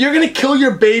 If you're gonna kill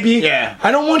your baby,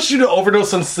 I don't want you to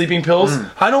overdose on sleeping pills.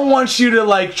 I don't want you to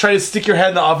like try to stick your head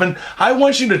in the oven. I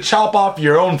want you to chop off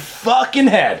your own fucking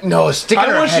head. No, stick it.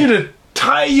 I want you to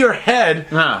tie your head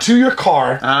to your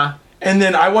car. And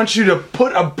then I want you to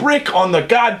put a brick on the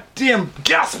goddamn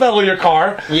gas pedal of your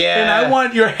car. Yeah. And I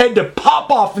want your head to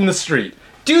pop off in the street.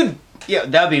 Dude, Yeah,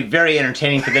 that would be very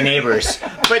entertaining for the neighbors.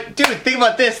 But dude, think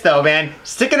about this though, man.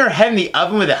 Sticking her head in the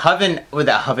oven with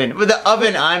the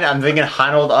oven on. I'm thinking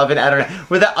Honold oven. I don't know.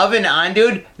 With the oven on,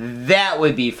 dude, that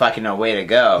would be fucking a way to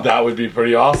go. That would be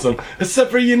pretty awesome.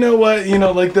 Except for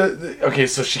like okay,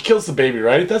 so she kills the baby,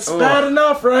 right? That's bad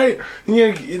enough, right?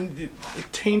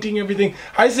 Tainting everything.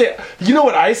 I say, you know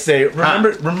what I say?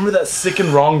 Remember that Sick and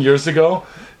Wrong years ago,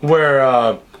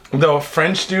 where the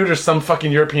French dude or some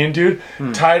fucking European dude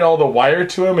tied all the wire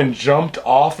to him and jumped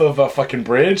off of a fucking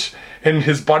bridge, and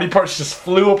his body parts just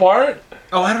flew apart?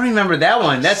 Oh, I don't remember that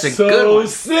one. That's a good one.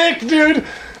 So sick, dude.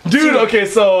 Dude, okay,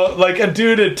 so like a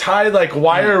dude had tied like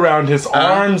wire around his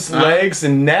arms, legs,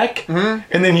 and neck, and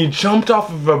then he jumped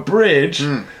off of a bridge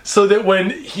so that when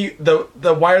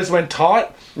the wires went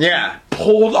taut,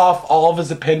 pulled off all of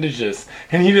his appendages,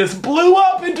 and he just blew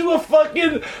up into a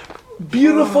fucking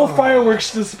beautiful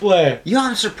fireworks display. Yo,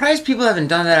 I'm surprised people haven't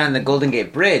done that on the Golden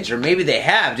Gate Bridge, or maybe they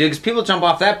have, dude, because people jump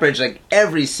off that bridge like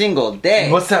every single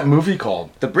day. What's that movie called?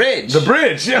 The Bridge. The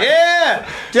Bridge, yeah. Yeah.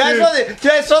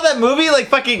 Dude, I saw that movie, like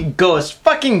fucking Ghost.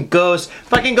 Fucking Ghost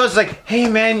is like, hey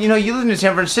man, you lived in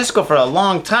San Francisco for a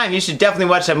long time. You should definitely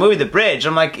watch that movie, The Bridge.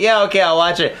 I'm like, yeah, okay, I'll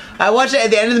watch it. I watched it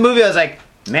at the end of the movie. I was like,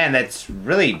 man, that's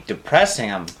really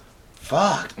depressing. I'm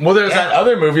fucked. Well, there's that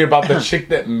other movie about the chick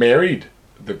that married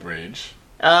the bridge.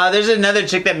 There's another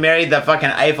chick that married the fucking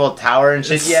Eiffel Tower and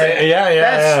shit. Yeah.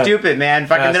 That's stupid, man.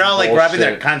 Fucking, they're all like rubbing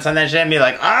their cunts on that shit and be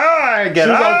like, get She's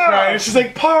all crying. She's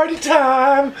like, party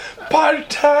time,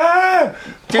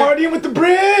 partying with the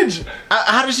bridge.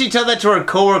 How does she tell that to her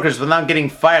coworkers without getting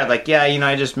fired? Like, yeah,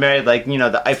 I just married like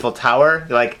the Eiffel Tower.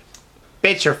 You're like,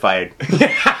 bitch, you're fired.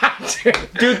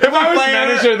 Dude, if I was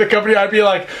manager of the company, I'd be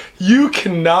like, you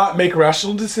cannot make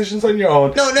rational decisions on your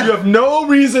own. No. You have no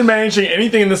reason managing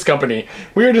anything in this company.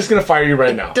 We are just going to fire you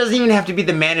right now. It doesn't even have to be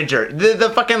the manager.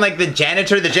 The fucking, like, the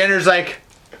janitor's like,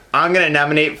 I'm going to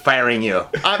nominate firing you.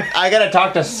 I got to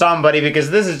talk to somebody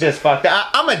because this is just fucked up.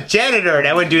 I'm a janitor and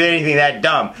I wouldn't do anything that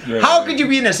dumb. Yeah, How could you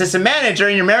be an assistant manager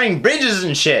and you're marrying bridges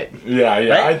and shit? Yeah. Right?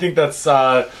 I think that's...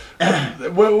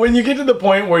 when you get to the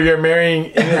point where you're marrying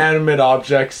inanimate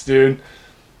objects, dude,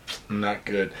 not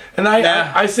good. And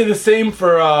I say the same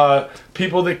for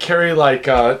people that carry like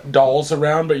dolls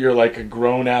around, but you're like a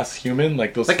grown ass human,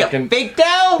 like those fucking a fake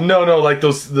doll. No, like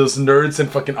those nerds in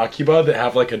fucking Akiba that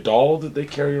have like a doll that they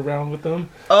carry around with them.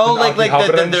 Oh, like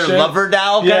their lover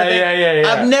doll. Yeah.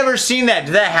 I've never seen that.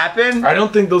 Did that happen? I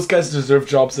don't think those guys deserve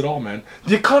jobs at all, man.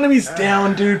 The economy's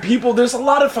down, dude. There's a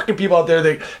lot of fucking people out there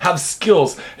that have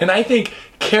skills, and I think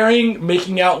carrying,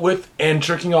 making out with, and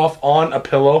jerking off on a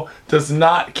pillow does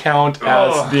not count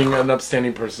as being an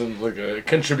upstanding person, like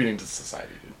contributing to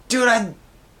society. Dude, I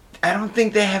don't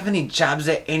think they have any jobs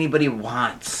that anybody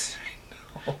wants.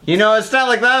 It's not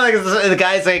like that. Like the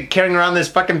guy's like carrying around this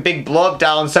fucking big blow-up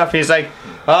doll and stuff. And he's like,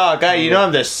 oh god,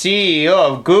 I'm the CEO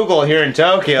of Google here in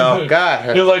Tokyo.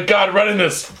 God, you're like, God, running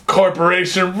this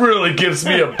corporation really gives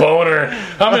me a boner.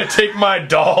 I'm gonna take my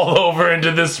doll over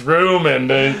into this room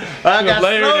and I got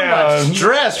lay her down. Much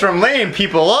stress from laying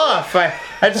people off. I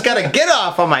just gotta get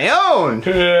off on my own.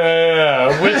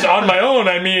 Yeah, which on my own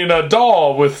I mean a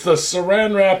doll with a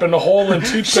saran wrap and a hole in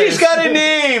toothpaste. She's got a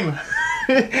name.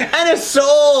 And a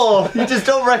soul! You just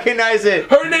don't recognize it.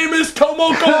 Her name is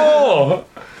Tomoko!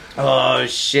 Oh,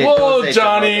 shit. Well,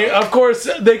 Johnny, Tomoko. Of course,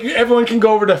 everyone can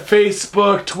go over to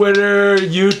Facebook, Twitter,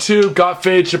 YouTube, Got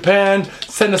Fade Japan.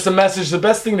 Send us a message. The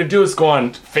best thing to do is go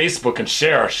on Facebook and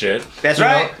share our shit. That's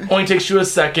right. Only takes you a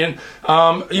second.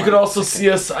 You can also see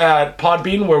us at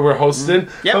Podbean, where we're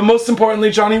hosted. Yep. But most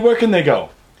importantly, Johnny, where can they go?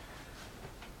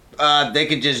 They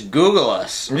could just Google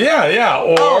us. Yeah.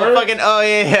 Or Or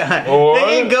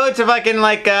they can go to fucking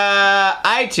like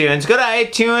iTunes. Go to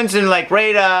iTunes and like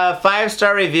rate a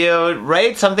 5-star review.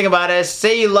 Rate something about us.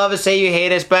 Say you love us. Say you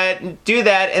hate us. But do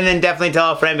that and then definitely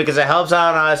tell a friend because it helps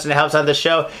out us and it helps out the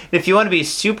show. And if you want to be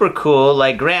super cool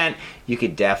like Grant, you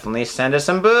could definitely send us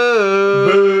some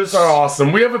booze. Booze are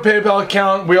awesome. We have a PayPal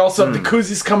account. We also have the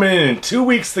koozies coming in 2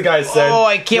 weeks, the guy said. Oh,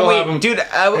 I can't wait. Dude,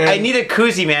 I need a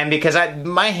koozie, man, because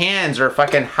my hands are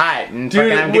fucking hot. And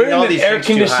dude, I'm we're in an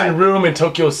air-conditioned room in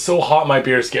Tokyo. It's so hot, my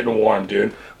beer's getting warm,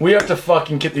 dude. We have to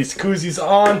fucking get these koozies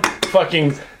on.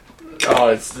 Fucking... Oh,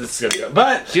 it's gonna go.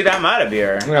 But... Dude, I'm out of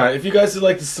beer. Yeah, if you guys would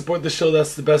like to support the show,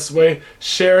 that's the best way.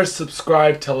 Share,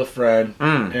 subscribe, tell a friend.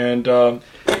 And,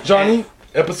 Johnny...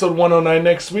 Episode 109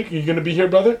 next week. Are you going to be here,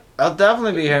 brother? I'll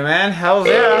definitely be here, man. Hell's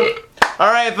yeah.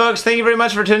 Alright, folks. Thank you very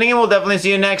much for tuning in. We'll definitely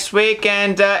see you next week.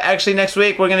 And actually, next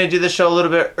week, we're going to do the show a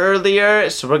little bit earlier.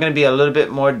 So we're going to be a little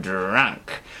bit more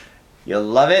drunk. You'll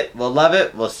love it. We'll love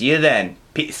it. We'll see you then.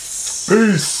 Peace.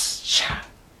 Peace.